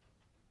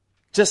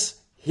just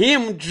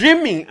him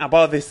dreaming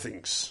about these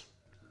things.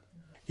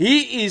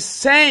 He is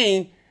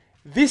saying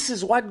this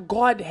is what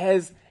God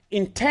has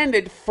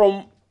intended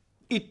from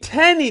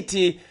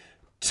eternity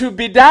to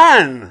be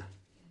done.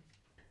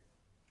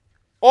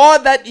 All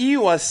that he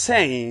was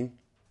saying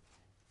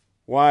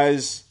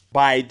was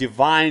by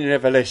divine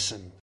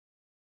revelation.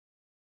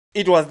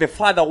 It was the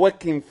Father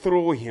working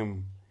through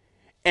him.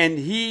 And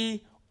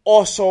he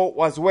also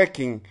was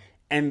working,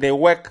 and they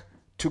work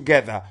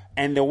together,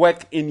 and they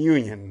work in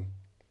union.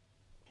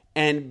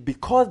 And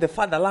because the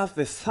Father loves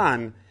the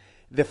Son,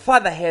 the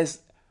Father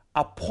has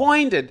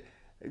appointed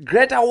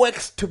greater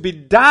works to be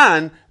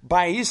done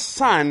by his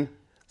Son,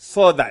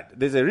 so that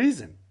there's a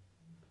reason,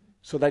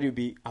 so that you'll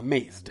be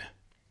amazed.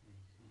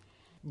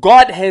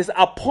 God has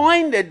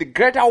appointed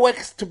greater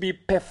works to be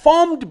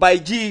performed by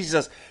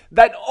Jesus,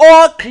 that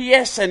all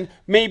creation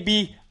may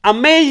be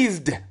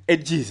amazed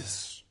at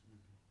Jesus.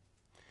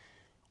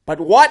 But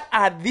what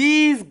are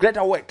these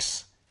greater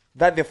works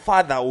that the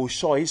Father will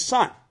show his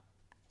Son?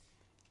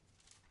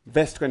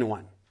 Verse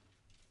 21.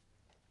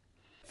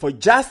 For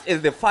just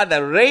as the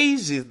Father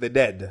raises the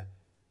dead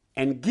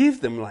and gives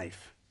them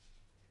life,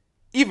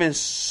 even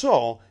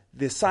so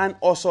the Son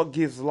also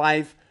gives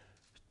life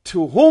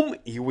to whom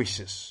he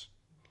wishes.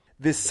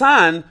 The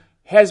Son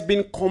has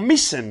been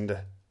commissioned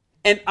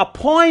and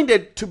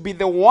appointed to be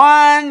the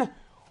one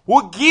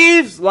who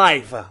gives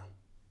life.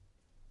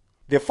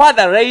 The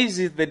Father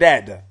raises the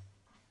dead.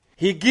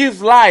 He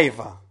gives life.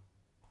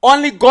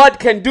 Only God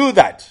can do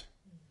that.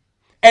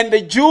 And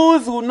the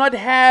Jews would not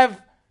have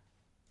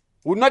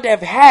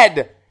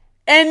had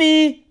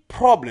any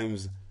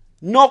problems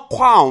no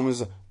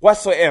qualms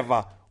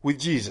whatsoever with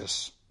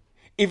Jesus.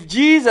 If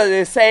Jesus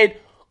had said,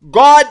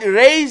 God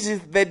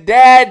raises the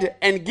dead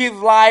and gives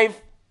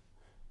life,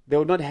 they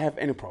would not have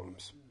any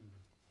problems.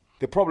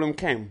 The problem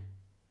came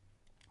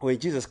when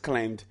Jesus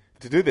claimed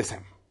to do the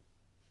same.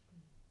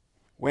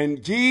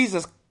 When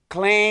Jesus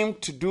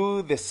claimed to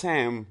do the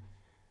same,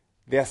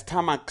 their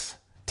stomachs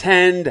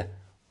turned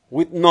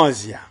with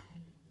nausea.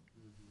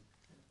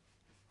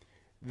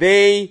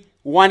 They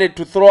wanted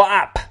to throw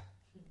up.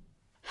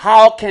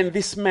 How can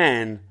this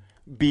man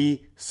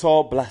be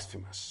so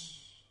blasphemous?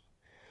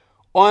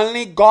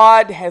 Only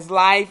God has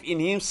life in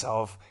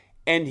himself,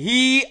 and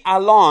he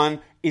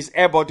alone is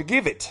able to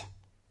give it.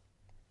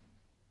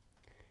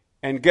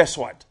 And guess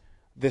what?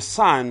 The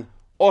Son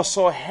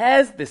also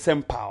has the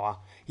same power.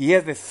 He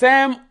has the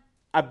same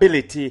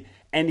ability,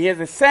 and he has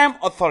the same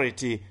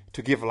authority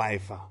to give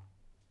life.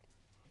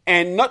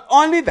 And not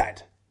only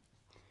that,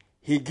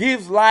 he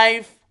gives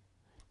life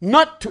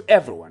not to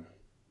everyone,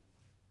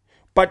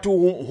 but to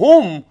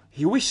whom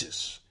he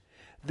wishes.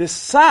 The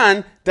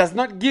Son does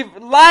not give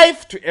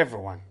life to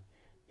everyone.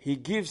 He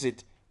gives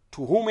it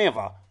to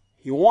whomever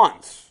he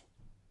wants.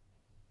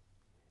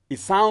 It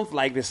sounds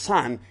like the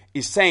Son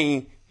is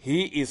saying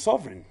he is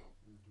sovereign.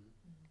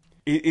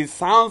 It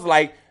sounds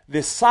like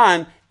the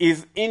Son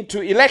is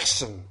into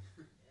election.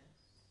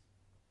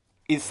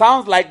 It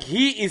sounds like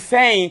he is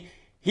saying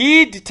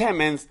he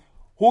determines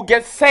who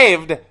gets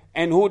saved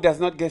and who does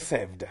not get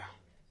saved.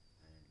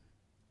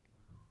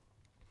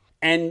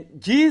 And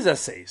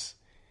Jesus says,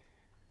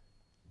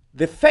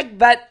 the fact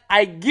that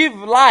I give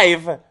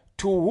life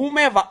to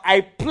whomever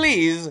I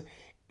please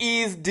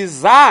is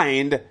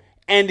designed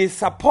and is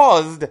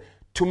supposed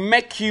to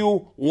make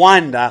you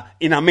wonder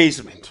in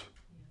amazement.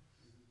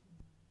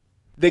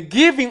 The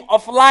giving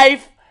of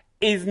life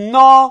is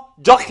no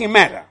joking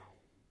matter.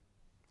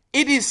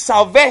 It is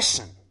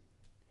salvation.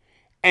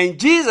 And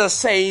Jesus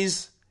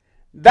says,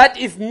 that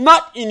is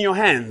not in your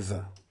hands.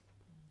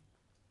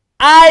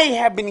 I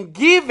have been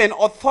given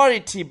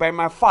authority by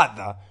my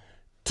Father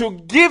to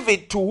give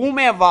it to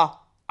whomever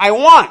I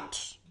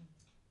want.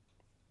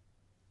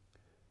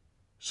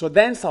 So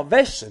then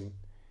salvation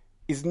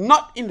is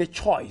not in the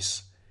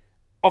choice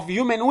of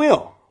human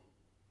will.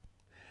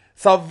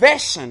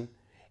 Salvation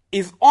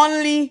is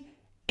only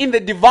in the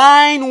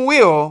divine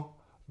will,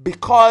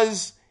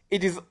 because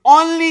it is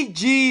only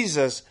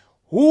Jesus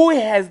who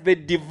has the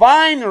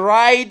divine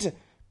right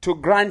to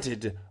grant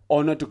it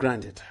or not to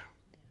grant it.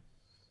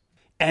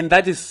 And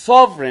that is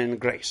sovereign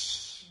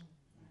grace.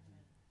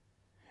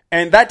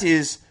 And that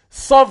is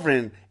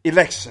sovereign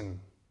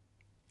election.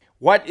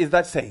 What is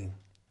that saying?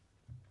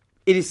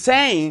 It is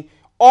saying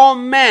all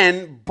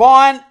men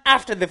born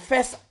after the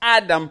first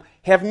Adam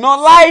have no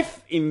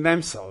life in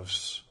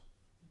themselves.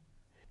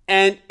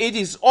 And it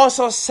is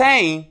also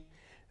saying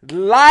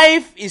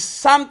life is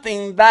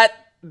something that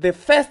the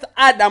first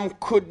Adam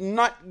could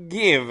not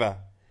give,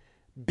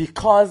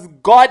 because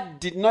God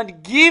did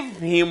not give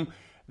him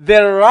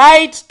the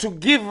right to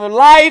give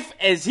life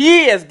as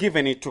he has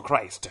given it to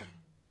Christ.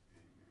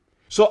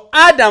 So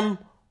Adam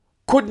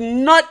could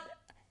not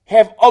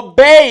have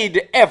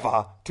obeyed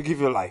ever to give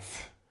you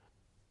life,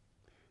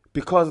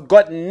 because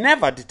God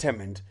never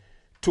determined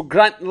to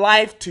grant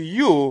life to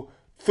you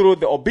through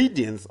the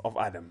obedience of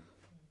Adam.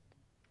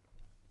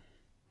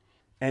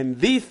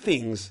 And these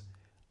things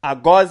are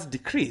God's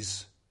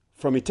decrees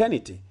from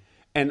eternity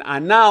and are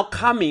now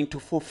coming to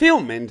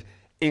fulfillment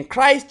in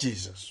Christ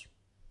Jesus.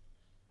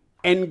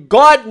 And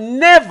God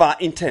never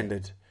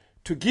intended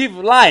to give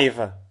life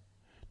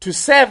to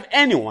save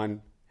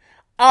anyone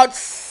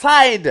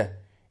outside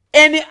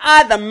any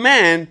other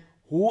man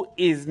who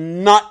is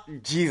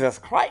not Jesus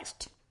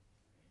Christ.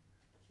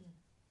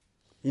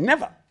 He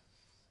never.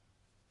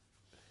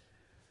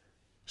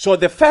 So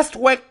the first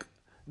work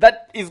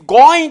that is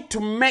going to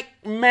make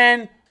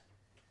man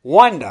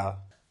wonder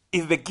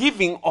is the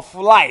giving of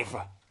life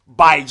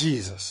by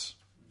Jesus.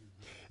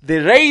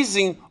 The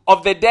raising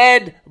of the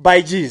dead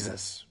by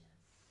Jesus.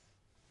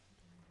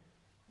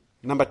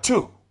 Number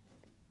 2,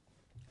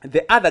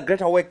 the other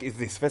greater work is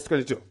this, verse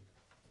 22.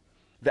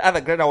 The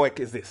other greater work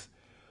is this.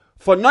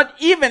 For not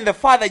even the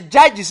Father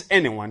judges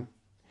anyone,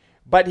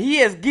 but he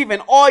has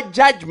given all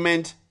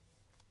judgment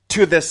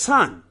to the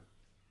Son.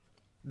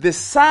 The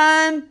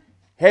Son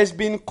has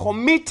been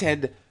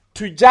committed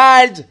to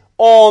judge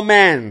all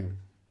men.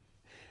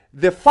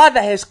 The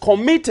Father has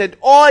committed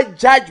all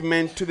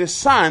judgment to the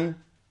Son,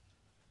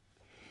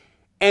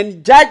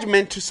 and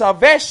judgment to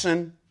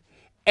salvation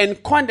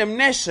and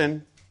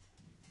condemnation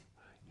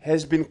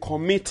has been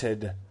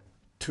committed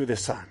to the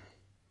Son.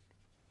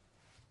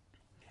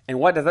 And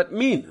what does that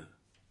mean?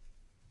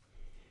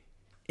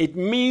 It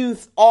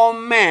means all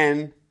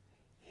men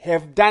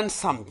have done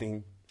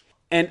something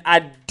and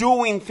are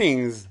doing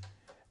things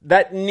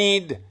that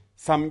need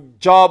some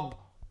job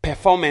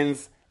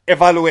performance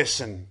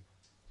evaluation.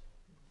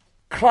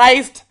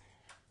 Christ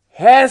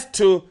has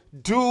to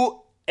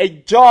do a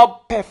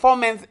job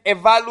performance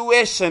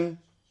evaluation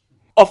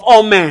of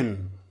all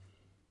men.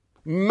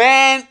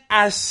 Men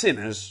are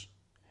sinners,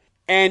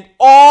 and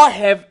all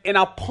have an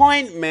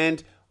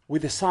appointment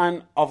with the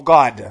Son of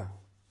God.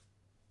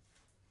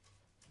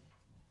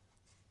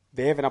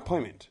 They have an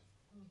appointment.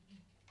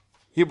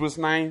 Hebrews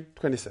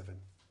 9:27.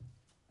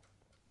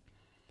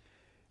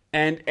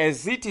 And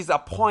as it is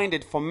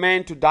appointed for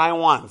men to die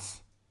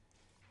once,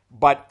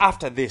 but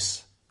after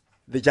this,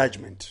 the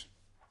judgment.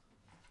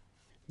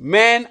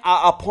 Men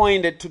are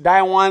appointed to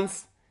die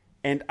once,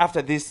 and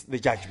after this, the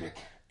judgment.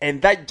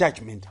 And that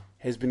judgment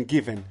has been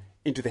given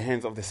into the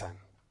hands of the Son.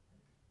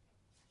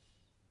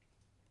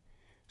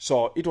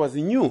 So it was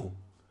new.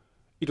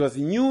 It was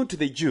new to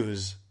the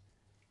Jews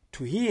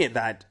to hear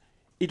that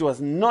it was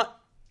not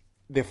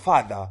the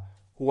Father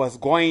who was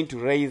going to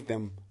raise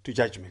them to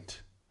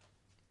judgment.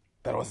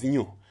 That was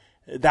new.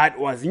 That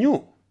was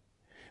new.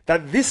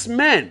 That this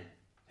man,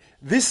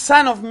 this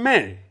son of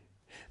Mary,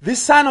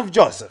 this son of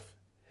Joseph,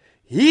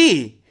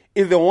 he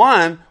is the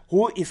one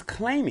who is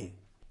claiming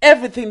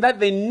everything that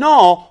they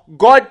know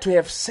God to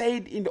have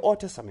said in the Old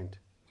Testament.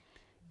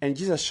 And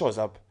Jesus shows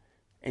up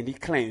and he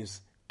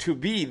claims to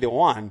be the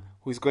one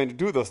who is going to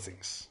do those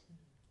things.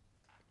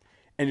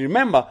 And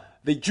remember,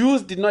 the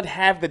Jews did not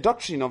have the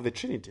doctrine of the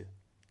Trinity.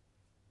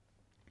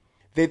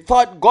 They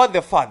thought God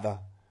the Father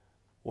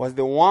was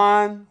the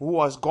one who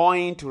was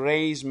going to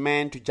raise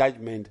man to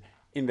judgment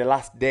in the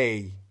last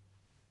day.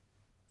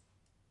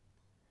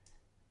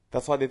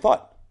 That's what they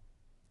thought.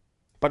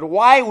 But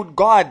why would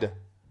God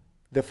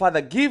the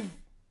Father give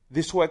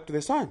this work to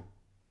the Son?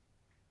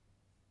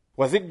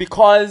 Was it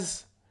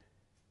because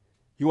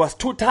he was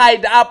too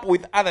tied up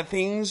with other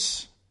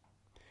things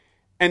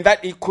and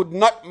that he could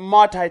not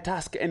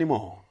multitask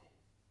anymore?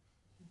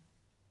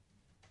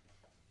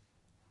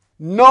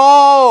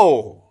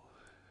 No!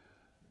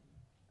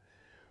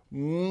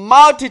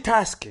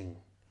 Multitasking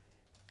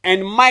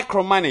and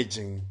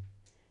micromanaging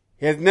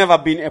has never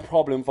been a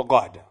problem for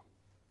God.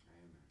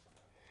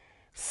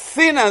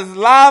 Sinners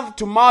love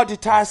to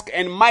multitask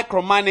and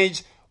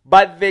micromanage,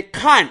 but they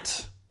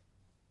can't.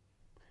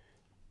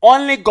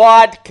 Only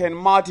God can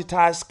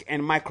multitask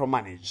and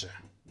micromanage.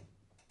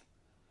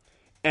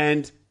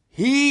 And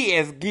he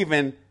has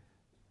given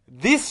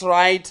this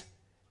right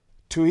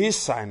to his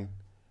Son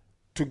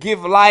to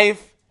give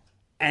life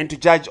and to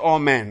judge all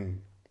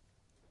men.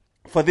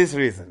 For this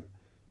reason,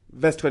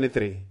 verse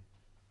 23,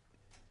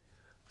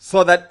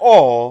 so that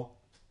all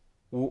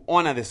will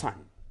honor the Son,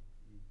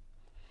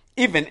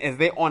 even as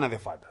they honor the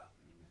Father.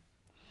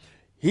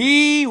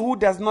 He who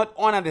does not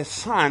honor the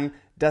Son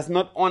does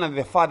not honor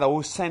the Father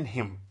who sent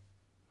him.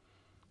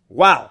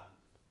 Wow.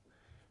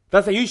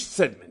 That's a huge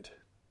statement.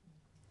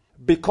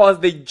 Because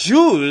the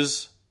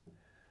Jews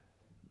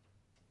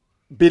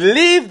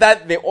believe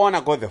that they honor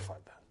God the Father.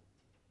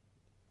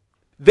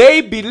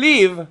 They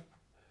believe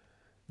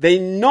they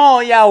know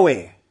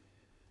Yahweh.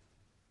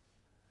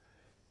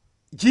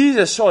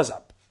 Jesus shows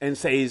up and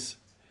says,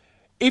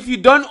 if you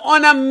don't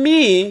honor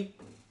me,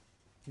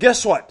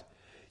 guess what?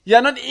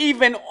 You're not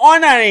even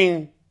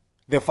honoring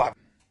the Father.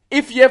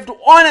 If you have to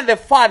honor the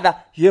Father,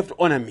 you have to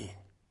honor me.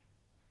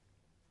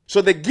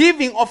 So the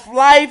giving of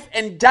life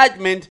and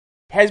judgment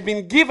has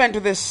been given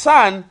to the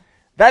Son,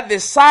 that the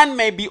Son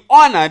may be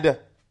honored,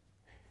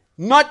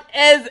 not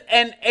as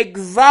an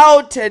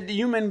exalted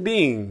human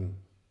being,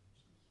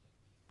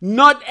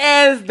 not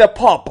as the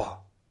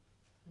Pope,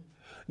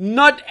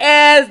 not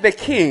as the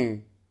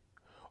King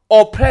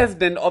or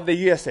President of the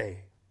USA,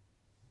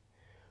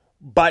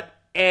 but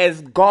as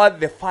God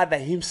the Father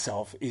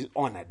himself is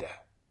honored.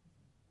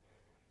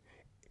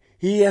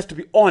 He has to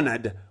be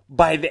honored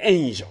by the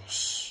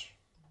angels.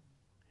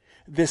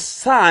 The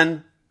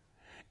Son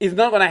is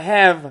not going to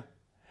have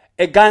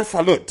a gun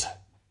salute.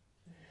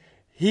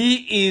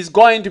 He is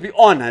going to be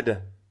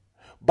honored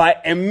by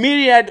a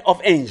myriad of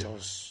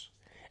angels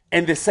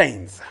and the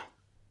saints.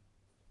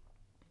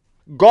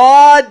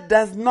 God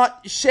does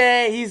not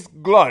share his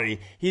glory.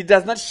 He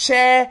does not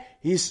share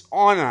his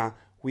honor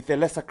with a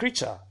lesser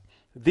creature.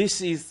 This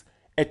is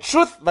a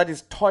truth that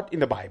is taught in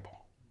the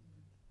Bible.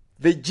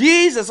 The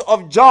Jesus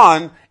of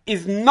John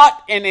is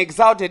not an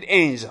exalted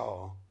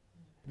angel.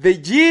 The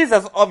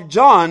Jesus of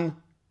John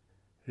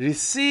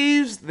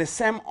receives the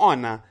same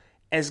honor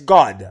as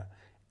God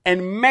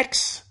and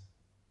makes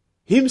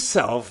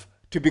himself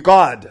to be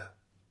God.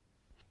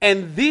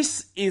 And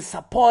this is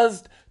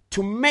supposed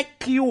to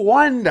make you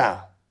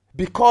wonder,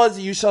 because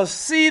you shall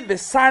see the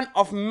Son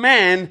of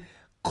Man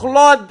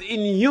clothed in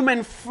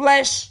human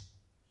flesh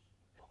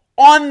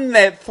on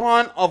the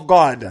throne of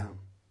God,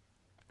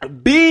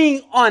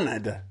 being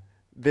honored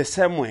the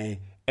same way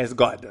as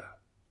God.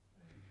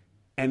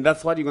 And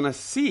that's what you're going to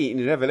see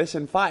in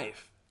Revelation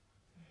 5.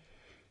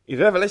 In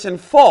Revelation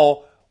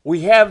 4,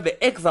 we have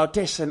the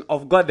exaltation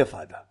of God the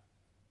Father.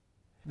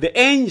 The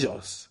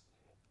angels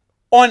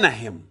honor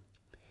him.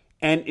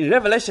 And in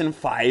Revelation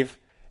 5,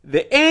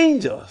 the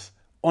angels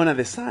honor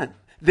the Son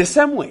the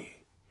same way.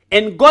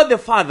 And God the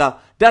Father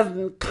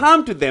doesn't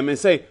come to them and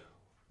say,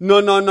 no.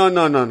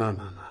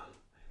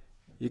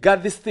 You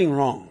got this thing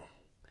wrong.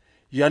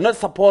 You are not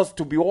supposed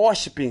to be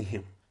worshiping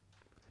him.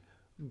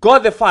 God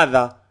the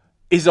Father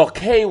is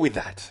okay with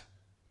that.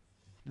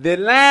 the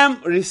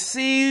Lamb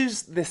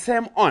receives the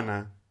same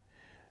honor,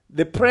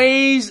 the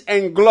praise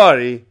and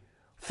glory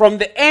from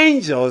the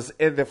angels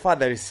as the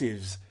Father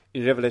receives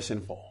in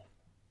Revelation 4.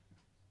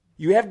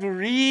 You have to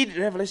read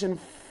Revelation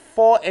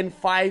 4 and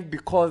 5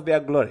 because they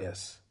are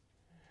glorious.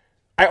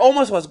 I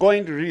almost was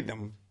going to read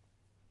them.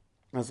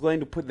 I was going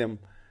to put them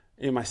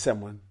in my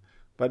sermon.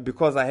 But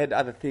because I had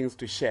other things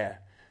to share,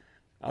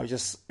 I'll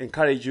just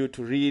encourage you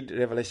to read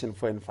Revelation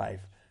 4 and 5.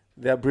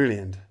 They are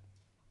brilliant.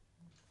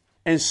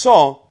 And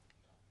so,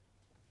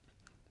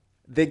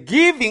 the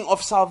giving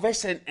of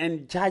salvation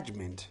and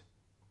judgment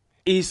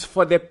is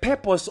for the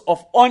purpose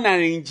of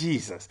honoring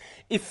Jesus.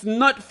 It's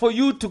not for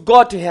you to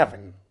go to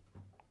heaven.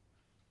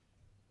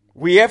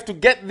 We have to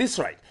get this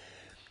right.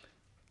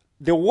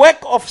 The work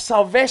of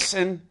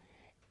salvation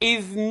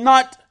is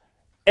not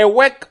a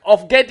work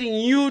of getting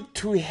you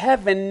to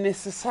heaven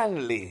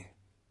necessarily.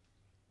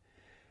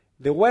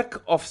 The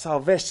work of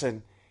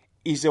salvation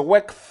is a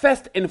work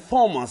first and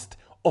foremost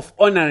of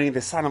honoring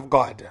the Son of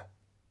God.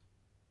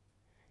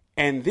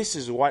 And this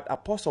is what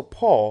Apostle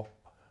Paul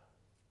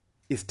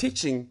is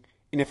teaching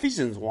in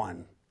Ephesians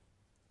 1.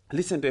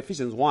 Listen to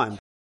Ephesians 1,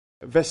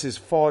 verses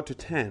 4 to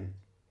 10.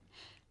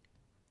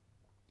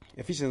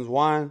 Ephesians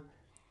 1,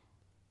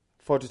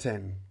 4 to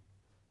 10.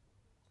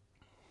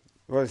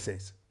 What it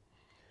says.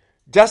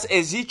 Just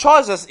as he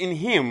chose us in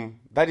him,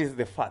 that is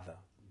the Father.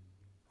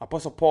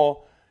 Apostle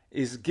Paul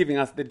is giving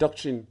us the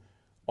doctrine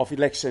of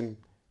election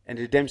and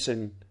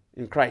redemption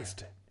in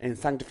Christ and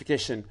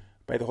sanctification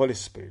by the Holy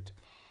Spirit.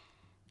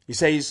 He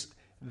says,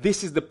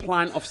 this is the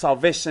plan of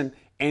salvation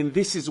and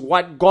this is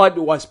what God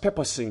was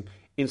purposing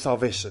in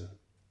salvation.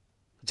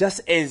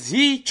 Just as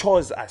he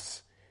chose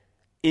us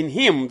in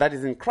him, that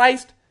is in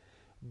Christ,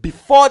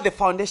 before the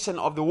foundation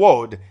of the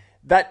world,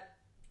 that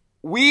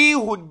we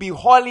would be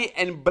holy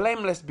and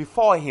blameless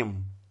before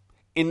him.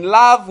 In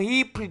love,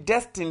 he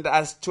predestined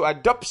us to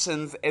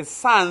adoptions as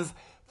sons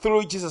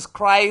through Jesus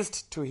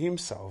Christ to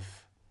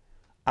himself,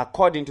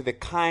 according to the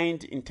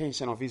kind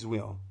intention of his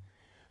will,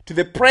 to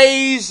the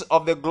praise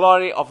of the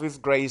glory of his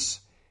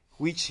grace,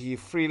 which he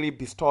freely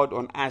bestowed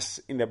on us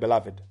in the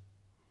beloved.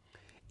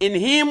 In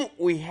him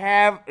we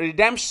have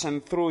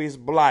redemption through his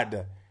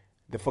blood,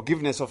 the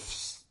forgiveness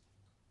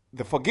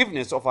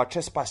of our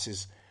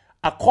trespasses,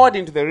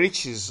 according to the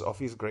riches of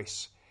his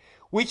grace,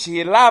 which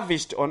he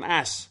lavished on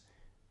us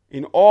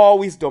in all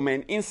wisdom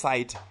and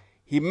insight.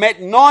 He made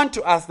known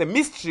to us the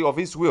mystery of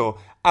his will,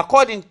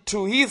 according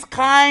to his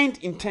kind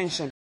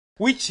intention,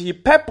 which he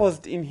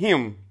purposed in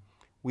him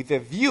with a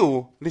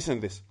view, listen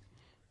to this,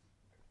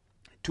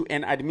 to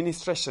an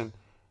administration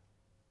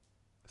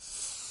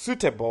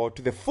suitable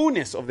to the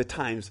fullness of the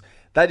times.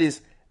 That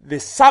is, the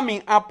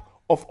summing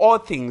up of all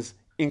things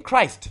in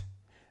Christ.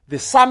 The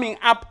summing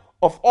up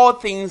of all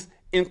things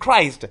in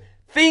Christ.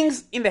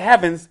 Things in the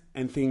heavens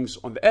and things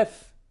on the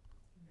earth.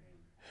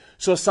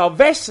 So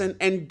salvation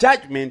and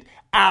judgment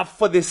are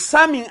for the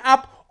summing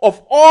up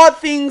of all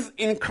things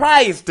in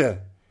Christ.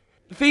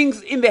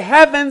 Things in the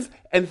heavens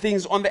and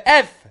things on the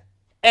earth.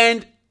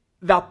 And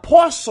the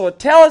apostle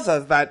tells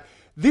us that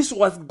this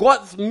was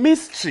God's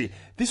mystery.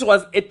 This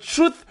was a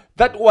truth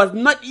that was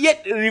not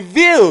yet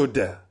revealed,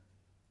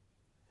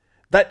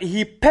 that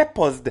he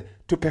purposed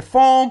to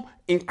perform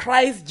in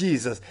Christ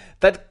Jesus,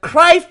 that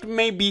Christ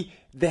may be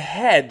the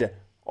head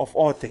of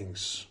all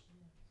things,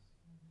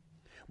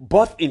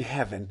 both in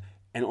heaven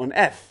and on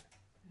earth.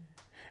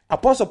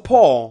 Apostle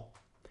Paul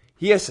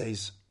here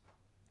says,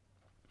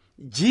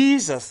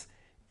 Jesus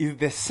is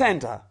the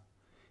center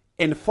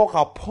and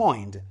focal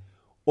point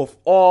of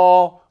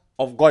all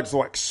of God's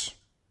works.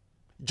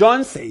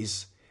 John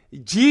says,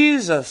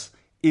 Jesus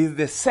is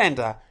the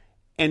center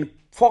and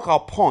focal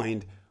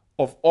point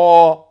of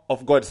all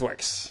of God's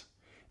works.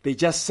 They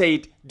just say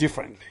it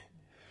differently.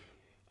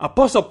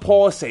 Apostle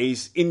Paul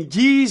says, in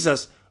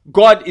Jesus,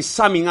 God is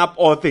summing up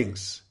all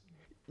things.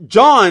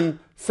 John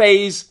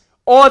says,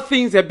 all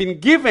things have been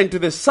given to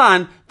the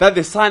Son, that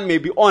the Son may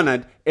be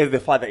honored as the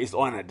Father is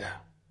honored.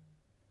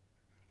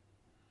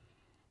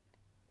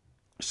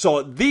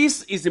 So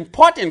this is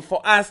important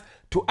for us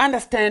to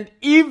understand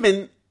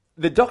even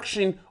the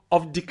doctrine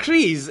of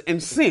decrees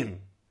and sin.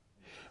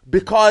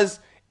 Because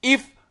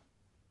if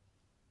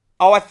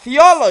our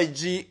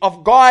theology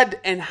of God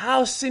and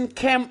how sin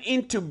came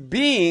into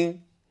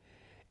being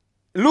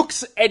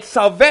looks at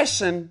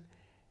salvation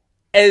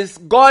as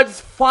God's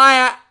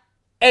fire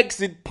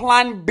exit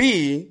plan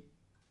B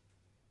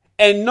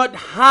and not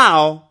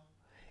how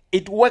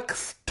it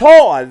works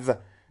towards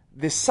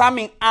the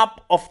summing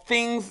up of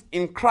things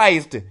in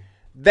Christ,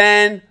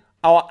 then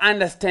our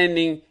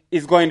understanding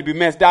is going to be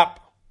messed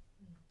up.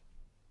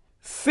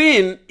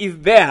 Sin is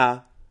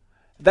there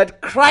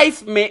that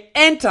Christ may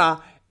enter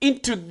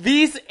into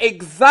this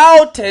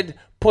exalted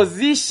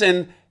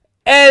position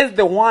as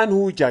the one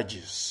who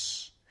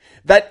judges.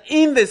 That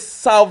in the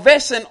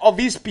salvation of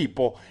his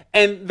people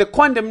and the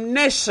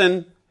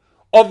condemnation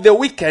of the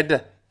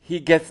wicked, he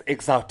gets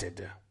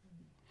exalted.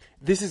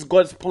 This is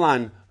God's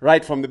plan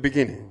right from the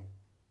beginning.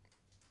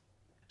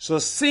 So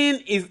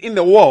sin is in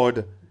the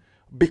world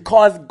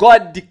because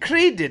God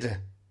decreed it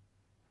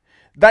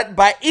that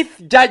by its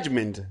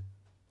judgment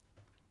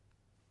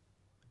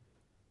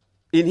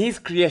in his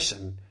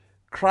creation,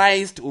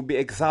 Christ will be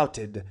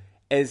exalted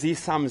as he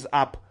sums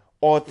up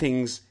all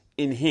things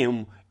in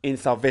him in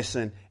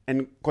salvation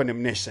and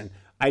condemnation.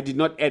 I did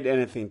not add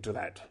anything to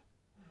that.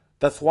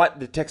 That's what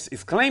the text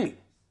is claiming.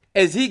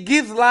 As he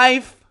gives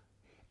life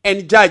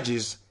and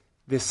judges,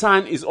 the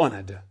Son is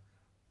honored,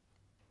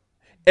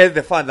 as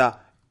the Father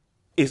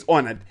is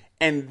honored.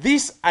 And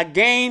this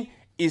again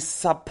is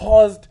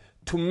supposed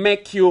to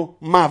make you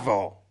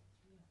marvel.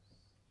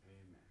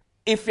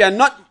 If you are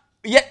not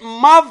yet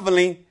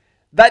marveling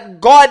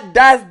that God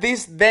does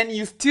this, then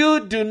you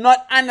still do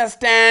not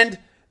understand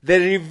the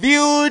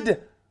revealed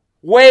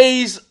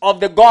ways of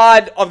the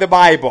God of the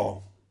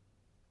Bible.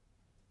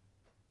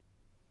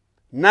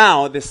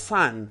 Now the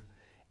Son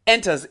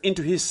enters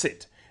into his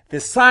seat. The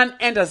Son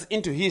enters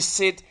into his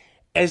seat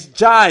as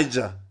judge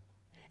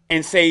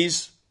and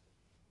says,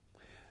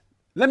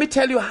 let me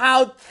tell you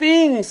how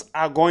things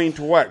are going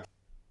to work.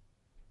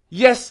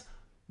 Yes,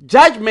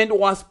 judgment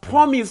was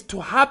promised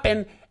to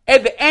happen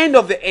at the end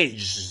of the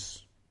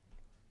ages.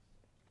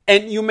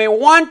 And you may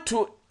want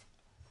to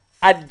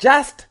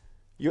adjust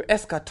your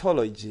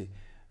eschatology,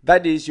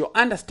 that is, your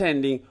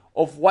understanding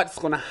of what's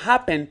going to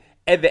happen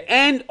at the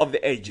end of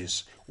the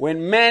ages,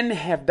 when men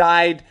have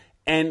died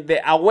and they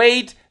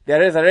await their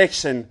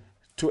resurrection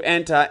to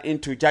enter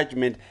into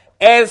judgment,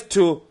 as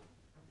to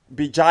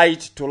be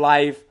judged to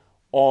life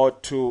or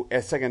to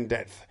a second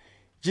death.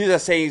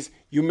 Jesus says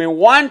you may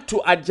want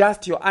to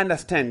adjust your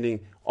understanding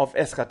of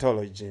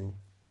eschatology.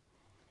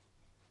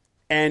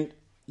 And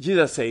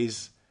Jesus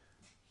says,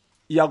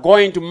 you are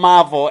going to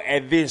marvel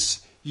at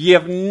this. You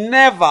have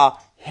never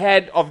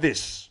heard of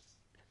this.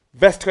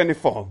 Verse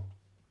 24.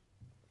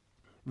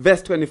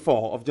 Verse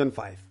 24 of John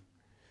 5.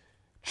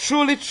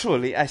 Truly,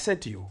 truly, I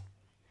said to you,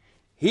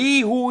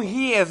 he who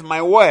hears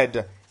my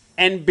word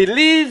and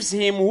believes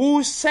him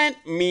who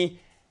sent me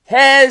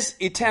has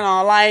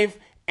eternal life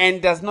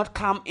and does not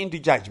come into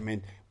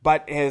judgment,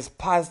 but has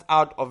passed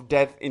out of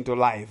death into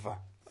life.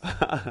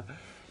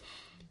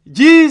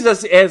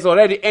 Jesus has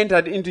already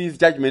entered into his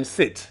judgment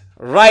seat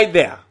right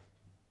there.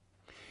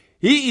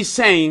 He is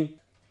saying,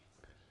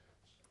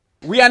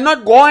 we are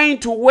not going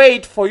to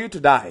wait for you to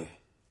die,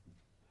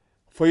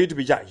 for you to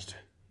be judged.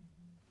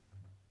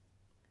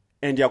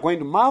 And you are going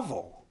to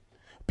marvel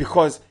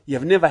because you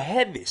have never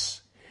heard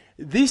this.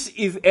 This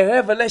is a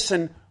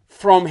revelation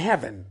from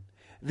heaven.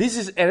 This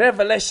is a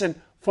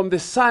revelation from the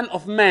Son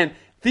of Man.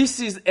 This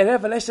is a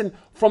revelation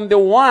from the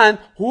one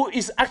who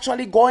is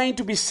actually going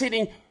to be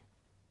sitting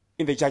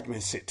in the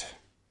judgment seat.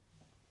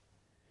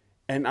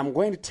 And I'm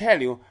going to tell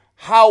you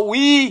how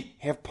we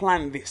have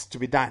planned this to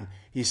be done.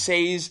 He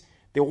says,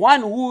 the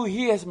one who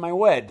hears my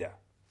word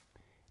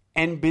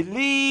and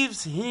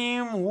believes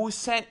him who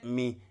sent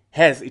me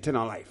has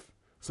eternal life.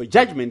 So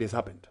judgment has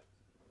happened.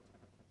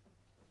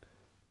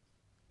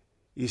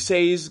 He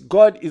says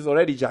God is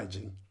already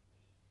judging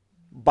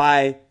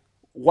by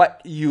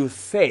what you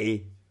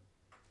say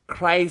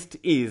Christ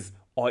is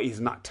or is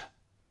not.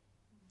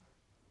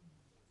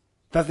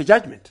 That's the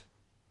judgment.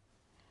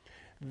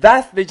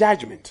 That's the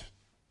judgment.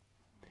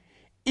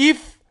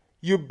 If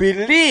you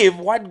believe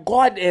what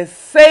God has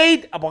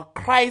said about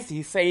Christ,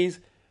 he says,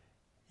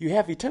 you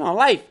have eternal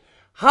life.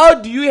 How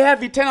do you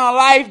have eternal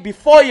life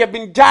before you have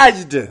been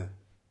judged?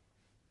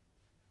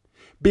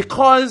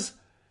 Because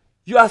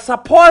you are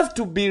supposed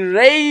to be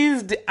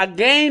raised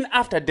again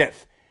after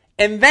death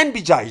and then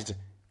be judged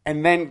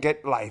and then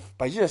get life.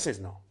 But Jesus says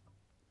no.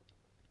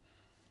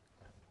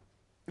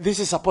 This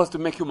is supposed to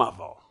make you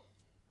marvel.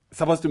 It's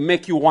supposed to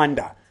make you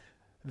wonder.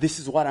 This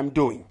is what I'm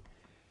doing.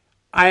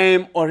 I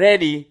am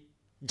already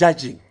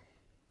judging.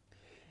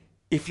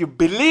 If you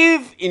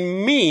believe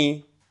in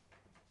me,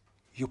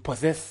 you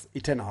possess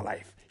eternal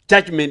life.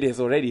 Judgment has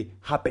already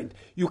happened.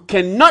 You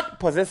cannot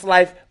possess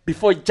life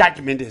before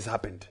judgment has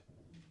happened.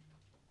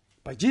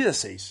 But Jesus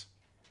says,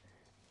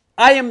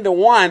 I am the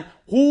one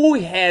who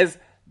has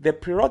the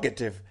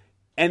prerogative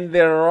and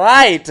the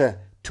right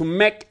to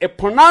make a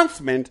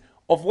pronouncement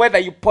of whether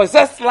you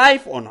possess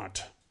life or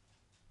not.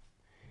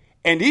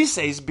 And he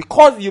says,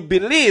 because you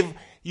believe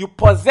you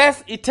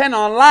possess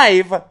eternal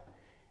life,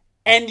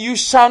 and you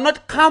shall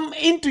not come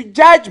into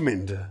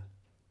judgment,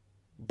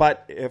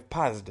 but have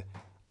passed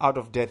out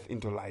of death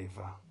into life.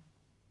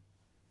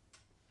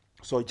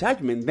 So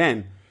judgment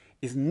then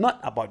is not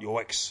about your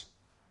works.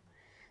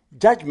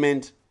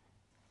 Judgment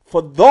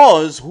for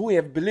those who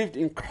have believed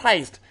in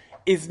Christ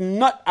is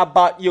not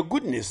about your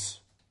goodness.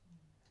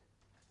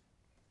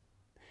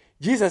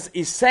 Jesus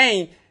is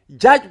saying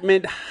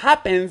judgment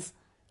happens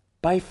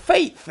by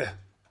faith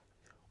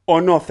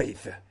or no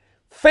faith.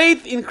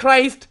 Faith in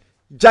Christ,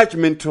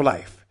 judgment to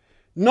life.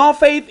 No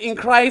faith in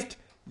Christ,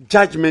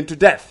 judgment to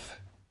death.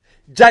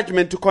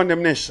 Judgment to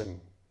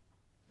condemnation.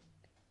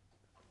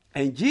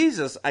 And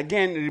Jesus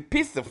again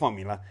repeats the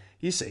formula.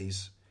 He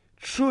says,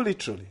 truly,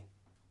 truly.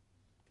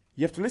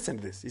 You have to listen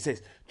to this. He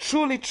says,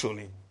 truly,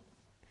 truly.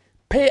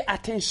 Pay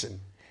attention.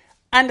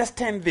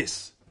 Understand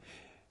this.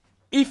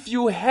 If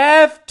you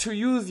have to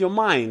use your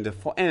mind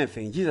for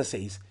anything, Jesus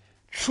says,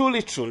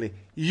 truly, truly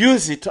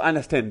use it to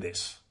understand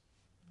this.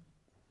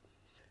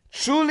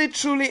 Truly,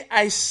 truly,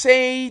 I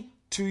say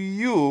to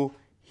you,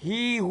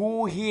 he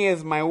who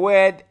hears my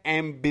word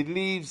and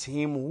believes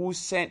him who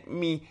sent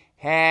me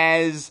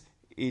has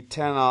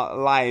eternal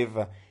life.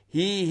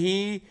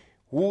 He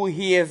who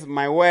hears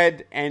my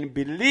word and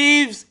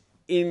believes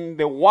in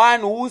the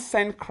one who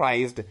sent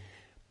Christ,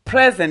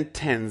 present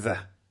tense,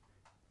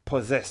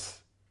 possess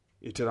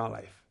eternal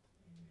life.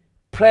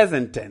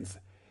 Present tense.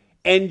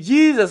 And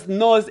Jesus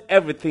knows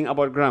everything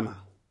about grammar.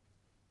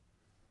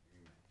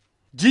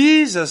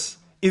 Jesus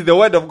is the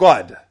Word of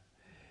God.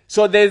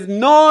 So there's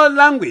no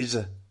language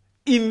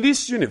in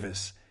this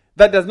universe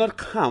that does not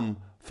come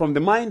from the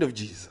mind of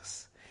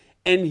Jesus.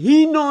 And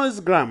he knows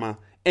grammar,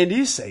 and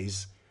he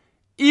says,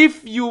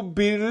 if you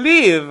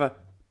believe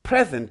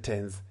present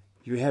tense,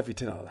 you have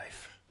eternal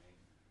life.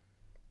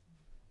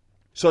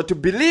 So to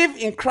believe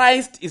in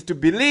Christ is to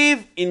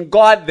believe in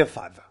God the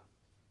Father.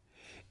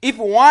 If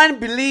one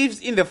believes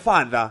in the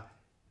Father,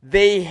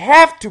 they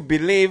have to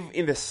believe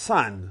in the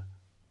Son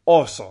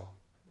also.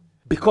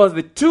 Because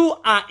the two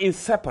are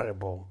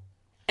inseparable.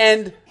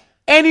 And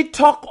any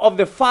talk of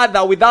the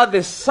Father without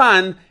the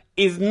Son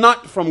is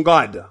not from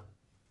God.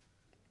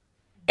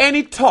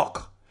 Any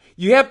talk.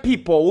 You have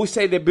people who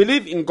say they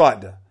believe in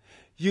God.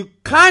 You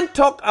can't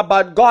talk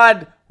about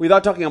God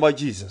without talking about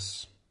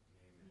Jesus.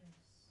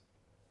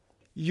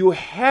 You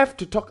have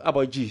to talk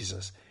about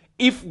Jesus.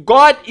 If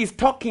God is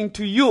talking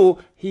to you,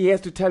 he has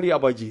to tell you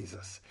about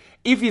Jesus.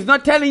 If he's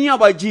not telling you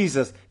about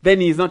Jesus, then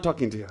he is not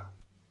talking to you.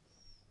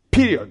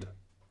 Period.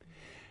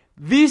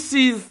 This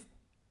is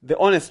the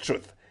honest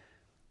truth.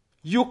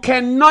 You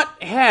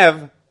cannot have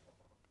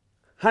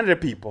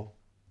 100 people,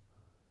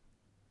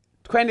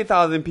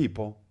 20,000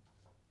 people,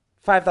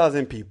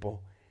 5,000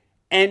 people,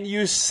 and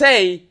you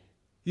say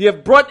you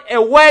have brought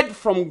a word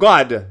from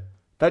God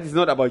that is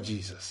not about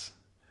Jesus.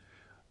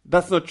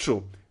 That's not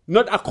true.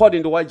 Not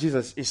according to what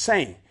Jesus is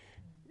saying.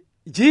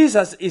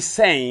 Jesus is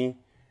saying,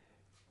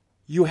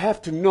 you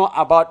have to know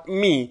about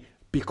me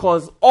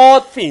because all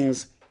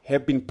things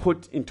have been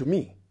put into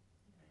me.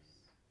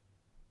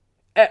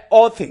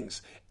 All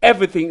things.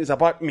 Everything is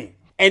about me.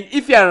 And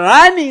if you're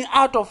running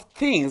out of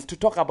things to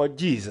talk about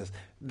Jesus,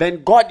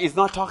 then God is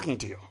not talking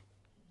to you.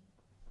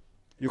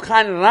 You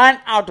can't run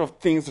out of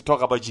things to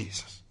talk about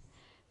Jesus.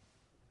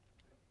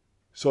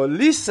 So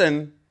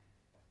listen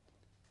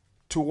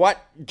to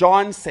what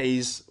John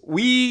says.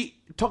 We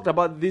talked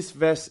about this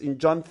verse in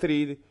John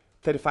 3,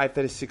 35,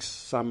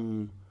 36,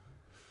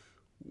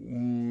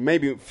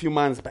 maybe a few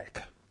months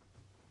back.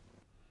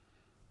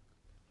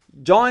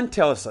 John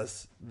tells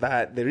us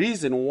that the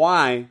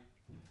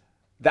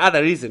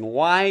other reason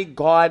why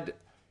God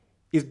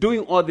is doing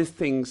all these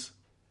things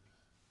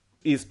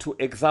is to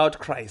exalt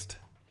Christ.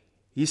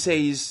 He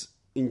says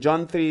in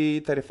John 3,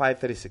 35,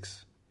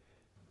 36,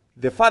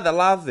 the Father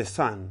loves the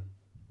Son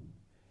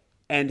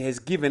and has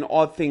given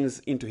all things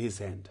into his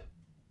hand.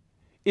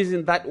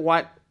 Isn't that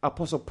what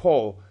Apostle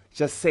Paul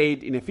just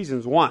said in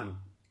Ephesians 1?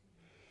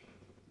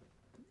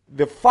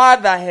 The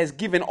Father has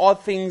given all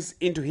things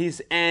into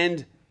his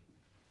hand,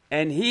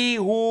 and he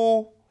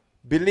who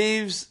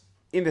believes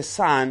in the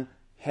Son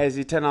has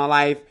eternal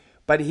life.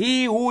 But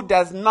he who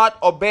does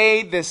not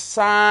obey the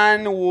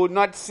Son will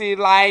not see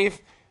life,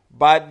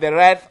 but the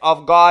wrath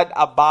of God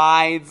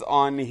abides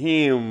on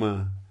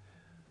him.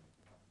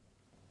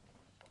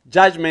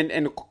 Judgment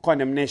and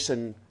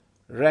condemnation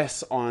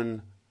rests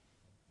on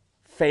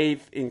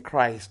faith in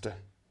Christ.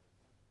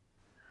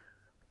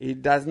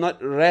 It does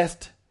not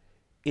rest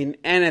in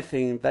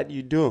anything that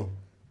you do.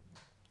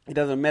 It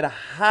doesn't matter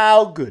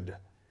how good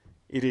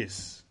it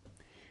is.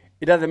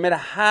 It doesn't matter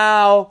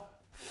how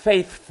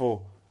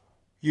faithful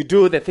you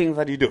do the things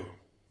that you do.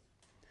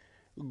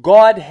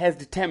 God has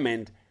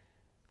determined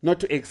not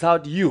to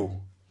exalt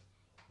you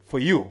for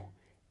you.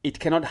 It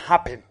cannot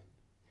happen.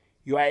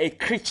 You are a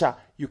creature.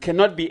 You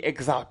cannot be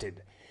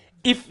exalted.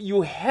 If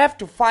you have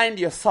to find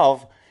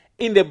yourself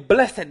in the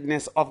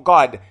blessedness of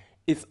God,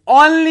 it's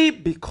only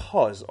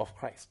because of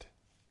Christ.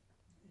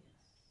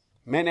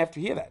 Men have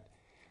to hear that.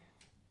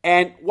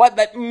 And what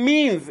that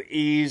means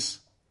is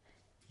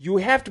you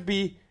have to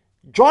be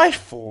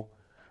joyful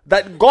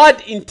that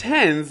God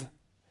intends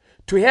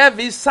to have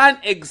his Son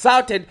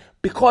exalted,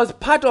 because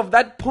part of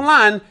that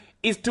plan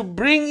is to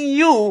bring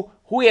you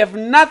who have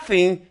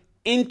nothing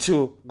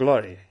into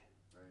glory.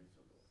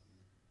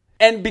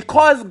 And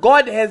because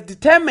God has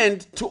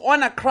determined to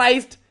honor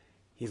Christ,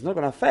 he's not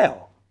going to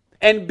fail.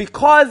 And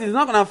because he's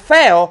not going to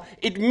fail,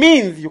 it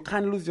means you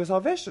can't lose your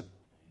salvation.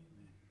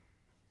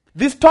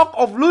 This talk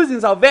of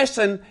losing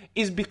salvation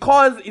is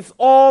because it's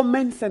all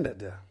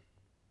man-centered.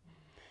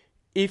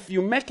 If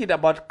you make it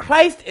about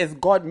Christ as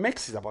God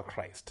makes it about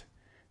Christ,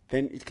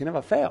 then it can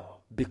never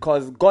fail,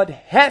 because God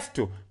has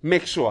to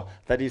make sure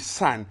that his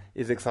Son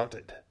is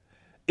exalted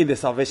in the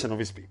salvation of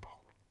his people.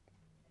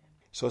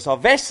 So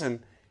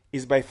salvation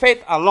is by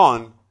faith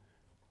alone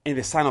in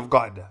the Son of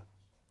God.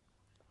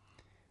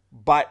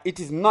 But it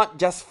is not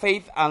just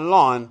faith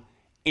alone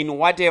in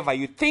whatever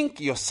you think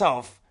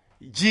yourself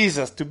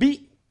Jesus to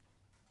be.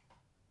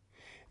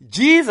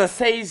 Jesus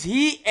says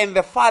he and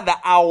the Father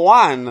are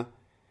one.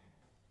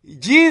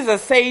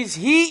 Jesus says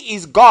he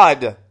is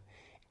God.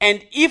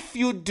 And if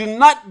you do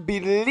not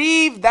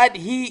believe that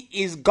he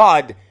is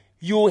God,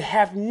 you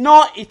have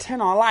no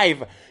eternal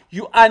life.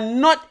 You are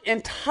not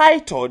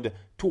entitled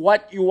to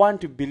what you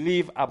want to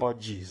believe about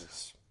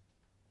Jesus.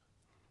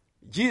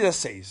 Jesus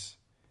says,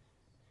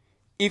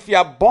 if you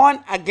are born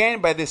again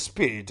by the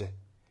Spirit,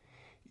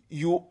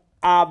 you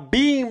are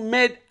being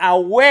made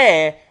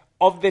aware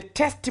of the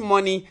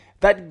testimony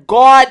that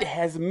God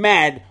has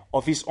made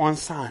of his own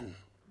Son.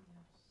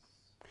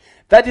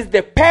 That is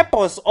the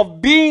purpose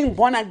of being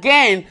born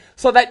again,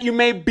 so that you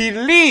may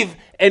believe.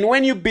 And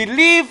when you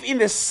believe in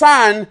the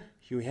Son,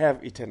 you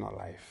have eternal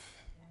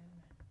life.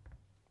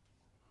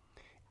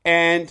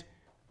 And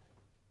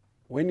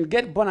when you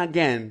get born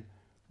again,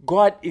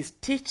 God is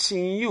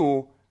teaching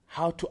you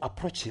how to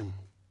approach him.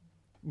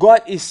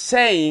 God is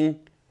saying,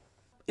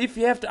 if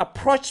you have to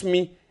approach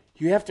me,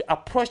 you have to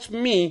approach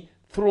me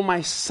through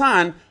my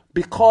Son,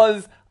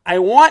 because I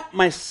want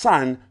my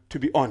Son to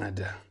be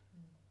honored.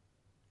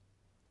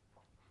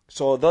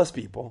 So those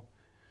people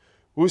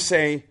who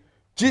say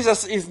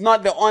Jesus is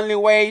not the only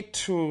way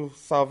to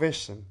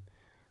salvation,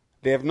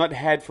 they have not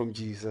heard from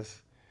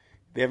Jesus.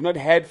 They have not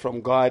heard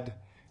from God.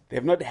 They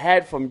have not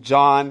heard from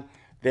John.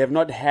 They have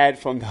not heard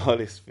from the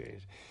Holy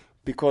Spirit.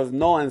 Because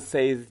no one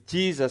says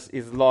Jesus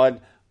is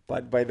Lord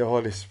but by the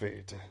Holy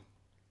Spirit.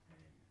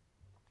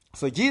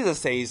 So Jesus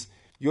says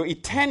your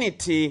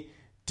eternity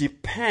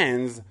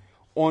depends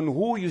on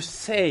who you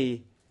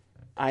say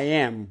I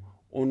am,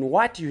 on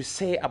what you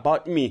say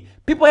about me.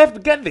 People have to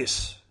get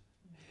this.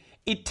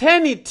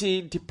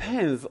 Eternity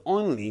depends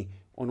only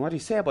on what you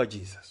say about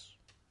Jesus.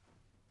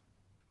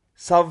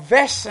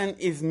 Salvation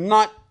is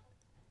not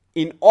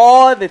in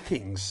all the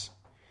things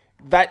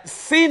that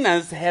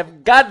sinners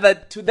have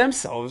gathered to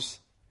themselves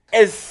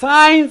as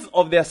signs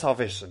of their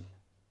salvation.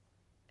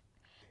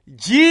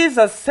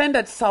 Jesus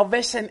centered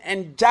salvation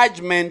and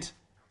judgment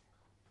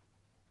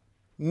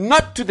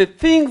not to the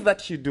things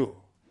that you do,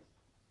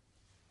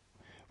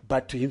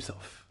 but to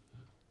himself.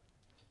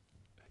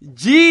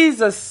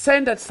 Jesus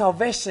centered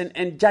salvation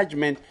and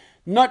judgment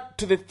not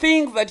to the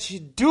things that you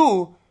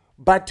do,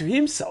 but to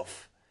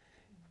himself.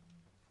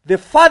 The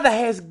Father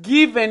has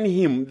given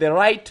him the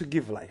right to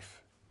give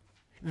life.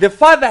 The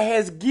Father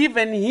has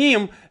given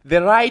him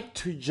the right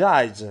to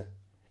judge.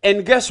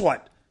 And guess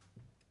what?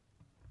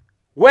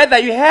 Whether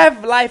you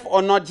have life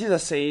or not,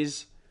 Jesus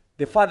says,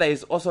 the Father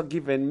has also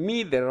given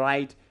me the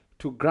right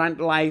to grant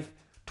life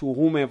to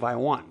whomever I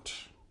want,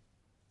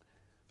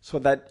 so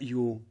that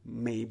you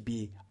may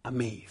be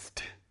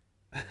amazed.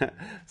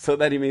 So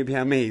that you may be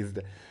amazed.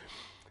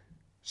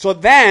 So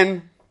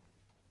then,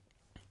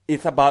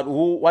 it's about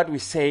what we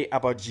say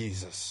about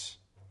Jesus.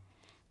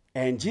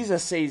 And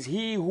Jesus says,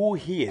 he who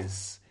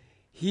hears,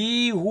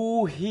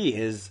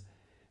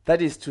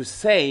 that is to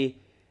say,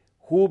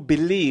 who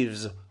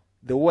believes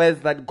the words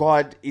that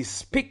God is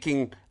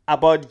speaking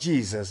about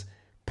Jesus,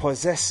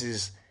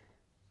 possesses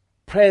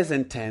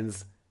present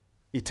tense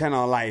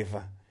eternal life.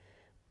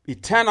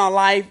 Eternal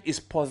life is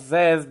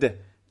possessed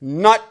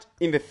not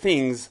in the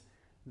things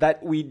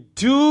that we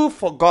do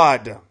for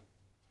God,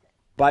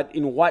 but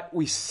in what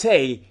we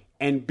say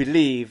and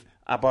believe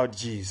about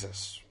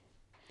Jesus.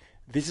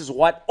 This is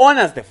what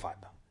honors the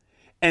Father,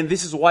 and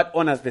this is what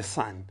honors the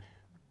Son.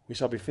 We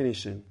shall be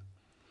finishing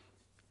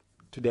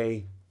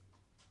today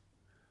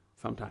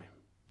sometime,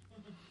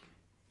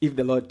 if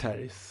the Lord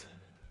tarries.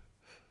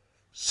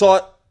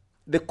 So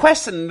the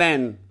question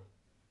then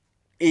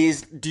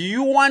is, do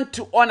you want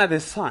to honor the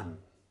Son?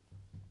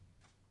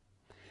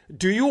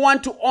 Do you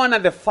want to honor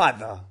the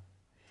Father?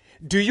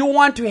 Do you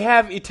want to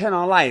have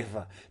eternal life?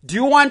 Do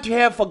you want to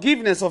have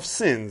forgiveness of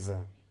sins?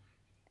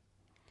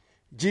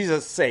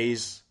 Jesus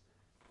says,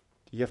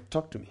 you have to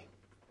talk to me.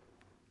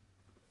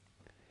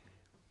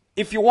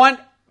 If you want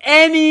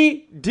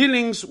any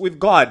dealings with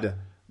God,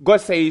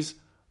 God says,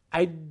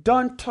 I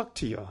don't talk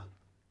to you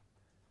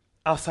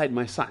outside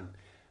my Son.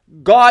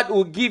 God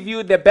will give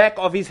you the back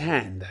of his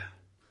hand.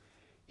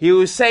 He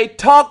will say,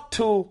 talk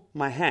to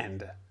my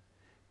hand.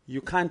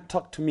 You can't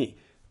talk to me.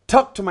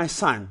 Talk to my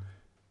Son.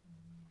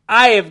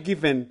 I have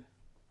given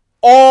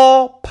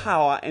all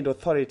power and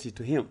authority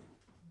to him.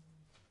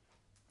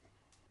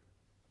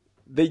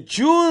 The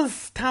Jews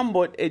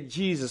stumbled at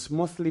Jesus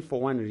mostly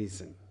for one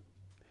reason.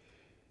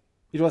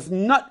 It was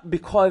not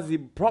because he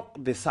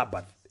broke the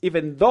Sabbath,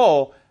 even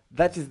though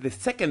that is the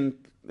second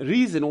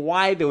reason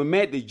why they were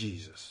mad at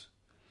Jesus.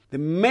 The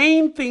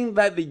main thing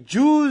that the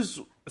Jews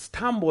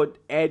stumbled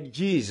at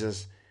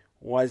Jesus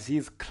was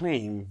his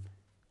claim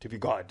to be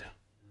God.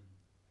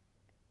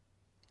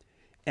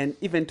 And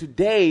even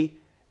today,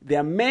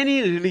 there are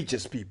many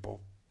religious people.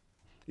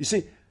 You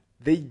see,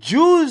 the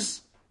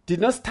Jews did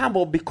not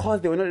stumble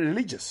because they were not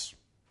religious.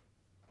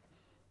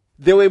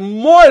 They were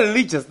more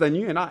religious than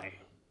you and I.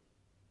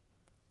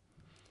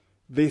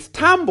 They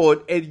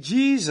stumbled at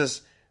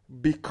Jesus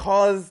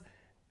because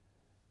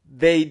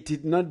they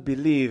did not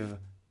believe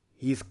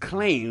his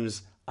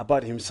claims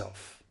about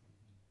himself.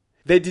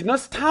 They did not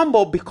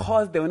stumble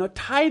because they were not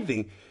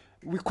tithing.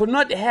 We could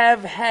not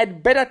have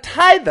had better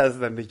tithers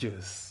than the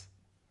Jews.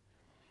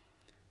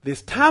 They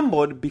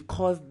stumbled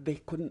because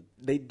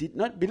they did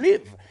not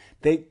believe.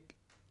 They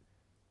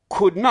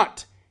could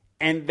not,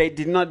 and they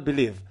did not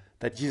believe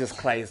that Jesus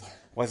Christ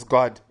was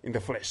God in the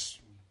flesh.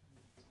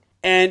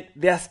 And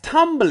their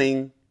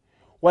stumbling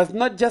was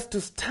not just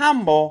to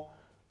stumble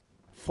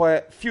for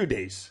a few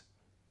days.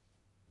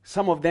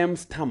 Some of them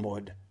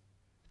stumbled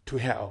to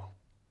hell.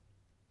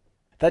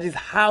 That is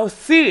how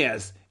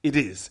serious it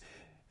is.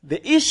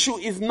 The issue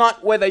is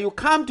not whether you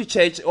come to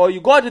church or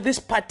you go to this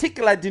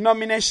particular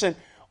denomination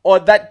or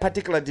that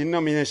particular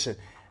denomination.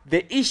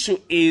 The issue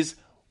is,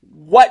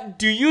 what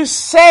do you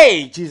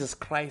say Jesus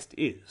Christ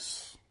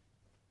is?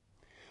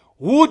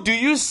 Who do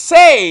you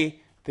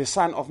say the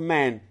Son of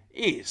Man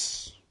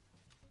is?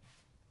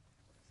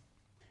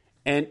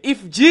 And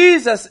if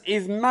Jesus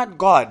is not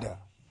God,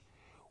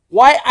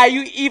 why are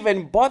you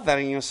even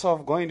bothering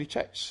yourself going to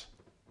church?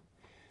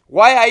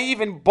 Why are you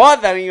even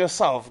bothering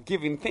yourself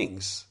giving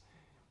things?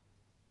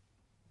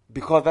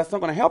 Because that's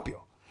not going to help you.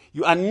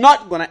 You are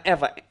not going to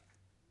ever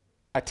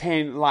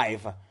attain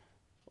life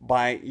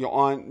by your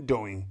own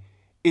doing.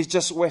 It's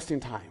just wasting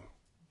time.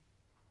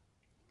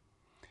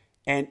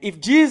 And if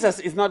Jesus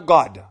is not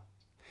God,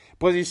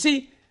 because you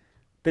see,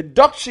 the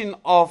doctrine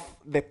of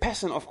the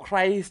person of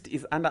Christ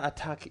is under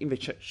attack in the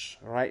church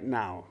right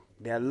now.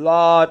 There are a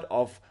lot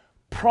of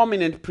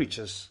prominent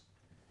preachers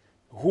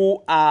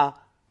who are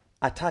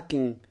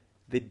attacking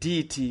the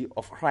deity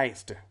of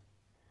Christ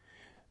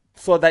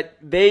so that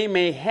they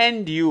may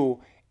hand you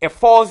a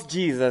false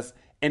Jesus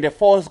and a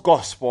false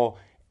gospel,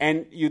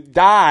 and you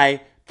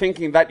die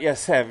thinking that you're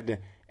saved,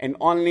 and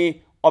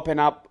only open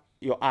up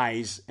your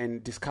eyes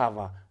and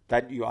discover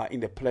that you are in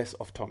the place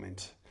of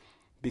torment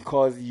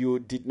because you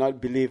did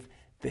not believe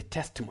the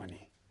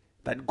testimony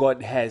that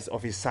God has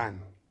of his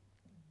Son.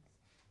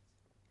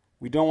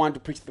 We don't want to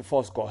preach the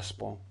false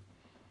gospel.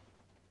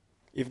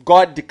 If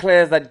God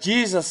declares that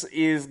Jesus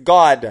is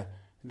God,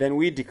 then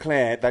we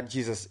declare that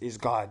Jesus is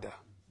God.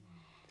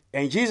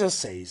 And Jesus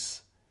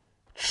says,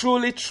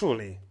 truly,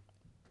 truly,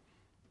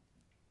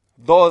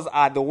 those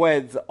are the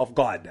words of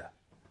God.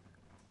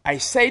 I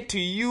say to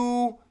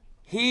you,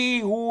 he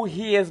who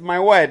hears my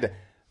word.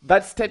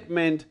 That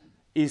statement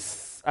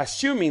is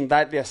assuming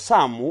that there are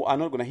some who are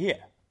not going to hear.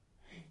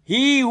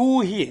 He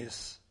who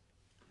hears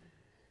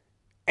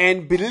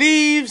and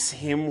believes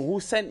him who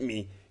sent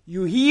me.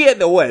 You hear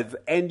the words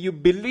and you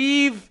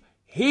believe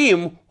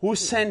him who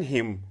sent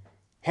him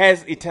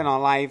has eternal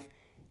life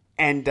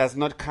and does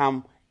not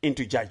come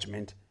into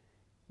judgment,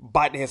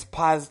 but has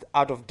passed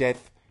out of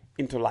death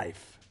into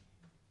life.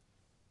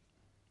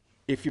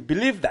 If you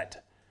believe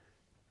that,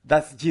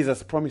 that's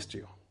Jesus' promise to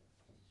you.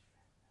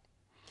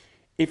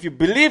 If you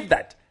believe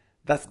that,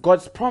 that's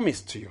God's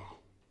promise to you.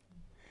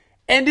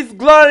 And it's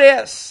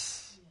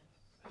glorious.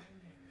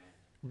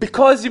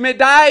 Because you may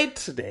die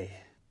today.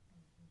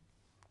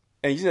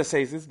 And Jesus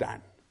says it's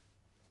done.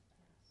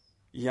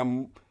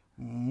 You're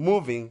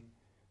moving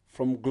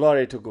from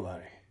glory to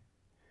glory.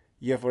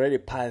 You have already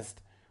passed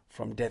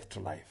from death to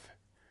life.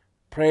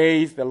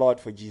 Praise the Lord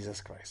for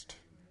Jesus Christ.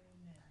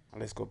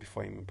 And let's go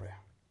before him in prayer.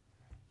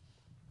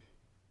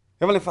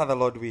 Heavenly Father,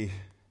 Lord, we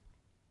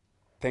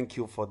thank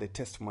you for the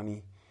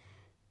testimony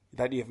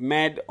that you have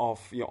made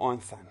of your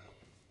own Son.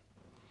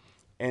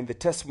 And the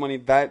testimony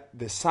that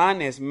the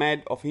Son has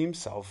made of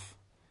himself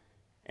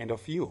and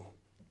of you.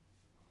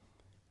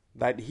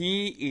 That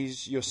he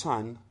is your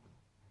Son.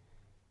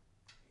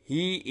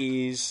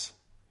 He is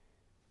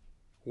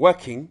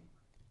working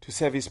to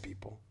save his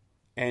people.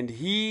 And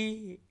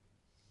he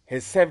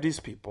has saved his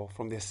people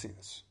from their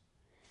sins.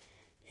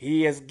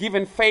 He has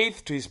given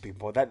faith to his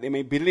people that they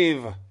may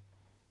believe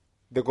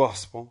the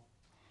gospel,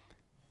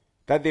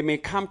 that they may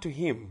come to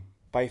him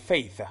by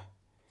faith,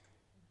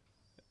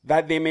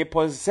 that they may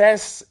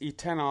possess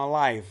eternal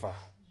life.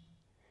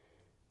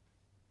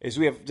 As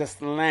we have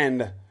just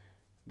learned,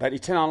 that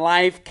eternal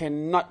life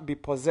cannot be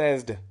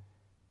possessed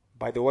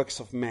by the works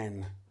of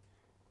man,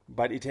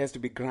 but it has to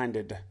be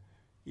granted,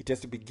 it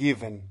has to be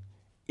given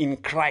in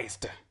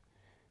Christ,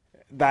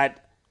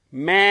 that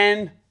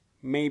man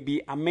may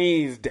be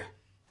amazed,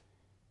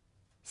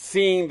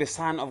 seeing the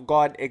Son of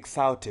God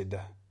exalted,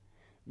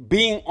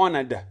 being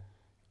honored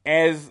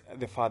as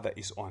the Father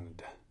is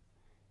honored.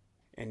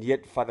 And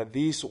yet, Father,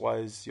 this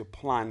was your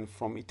plan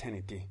from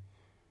eternity,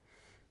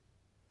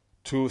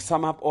 to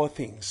sum up all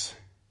things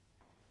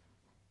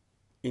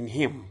in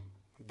him,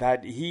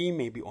 that he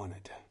may be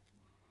honored.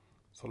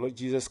 So, Lord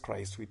Jesus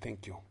Christ, we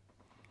thank you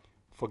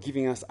for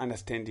giving us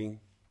understanding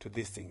to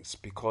these things,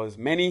 because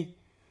many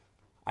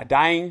are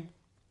dying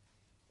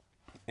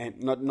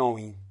and not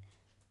knowing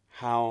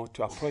how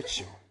to approach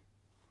you.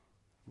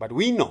 But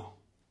we know,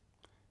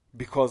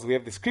 because we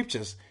have the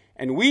scriptures,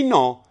 and we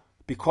know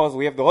because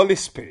we have the Holy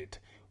Spirit,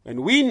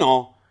 and we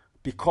know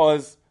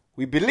because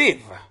we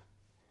believe.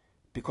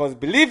 Because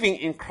believing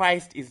in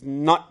Christ is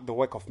not the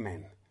work of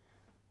man.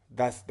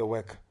 That's the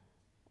work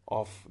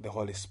of the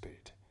Holy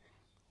Spirit.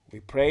 We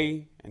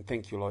pray and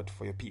thank you, Lord,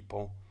 for your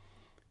people.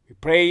 We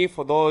pray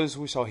for those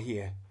who shall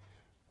hear.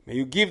 May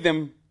you give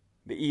them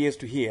the ears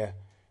to hear.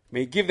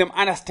 May you give them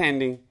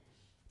understanding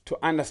to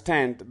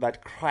understand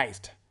that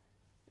Christ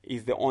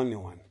is the only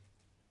one,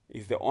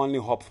 is the only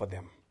hope for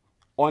them,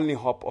 only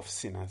hope of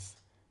sinners,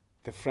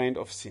 the friend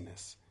of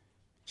sinners.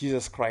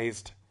 Jesus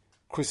Christ,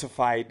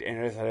 crucified and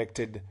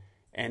resurrected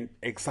and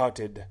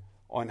exalted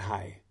on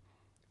high.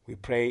 We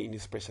pray in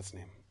his precious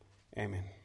name. Amen.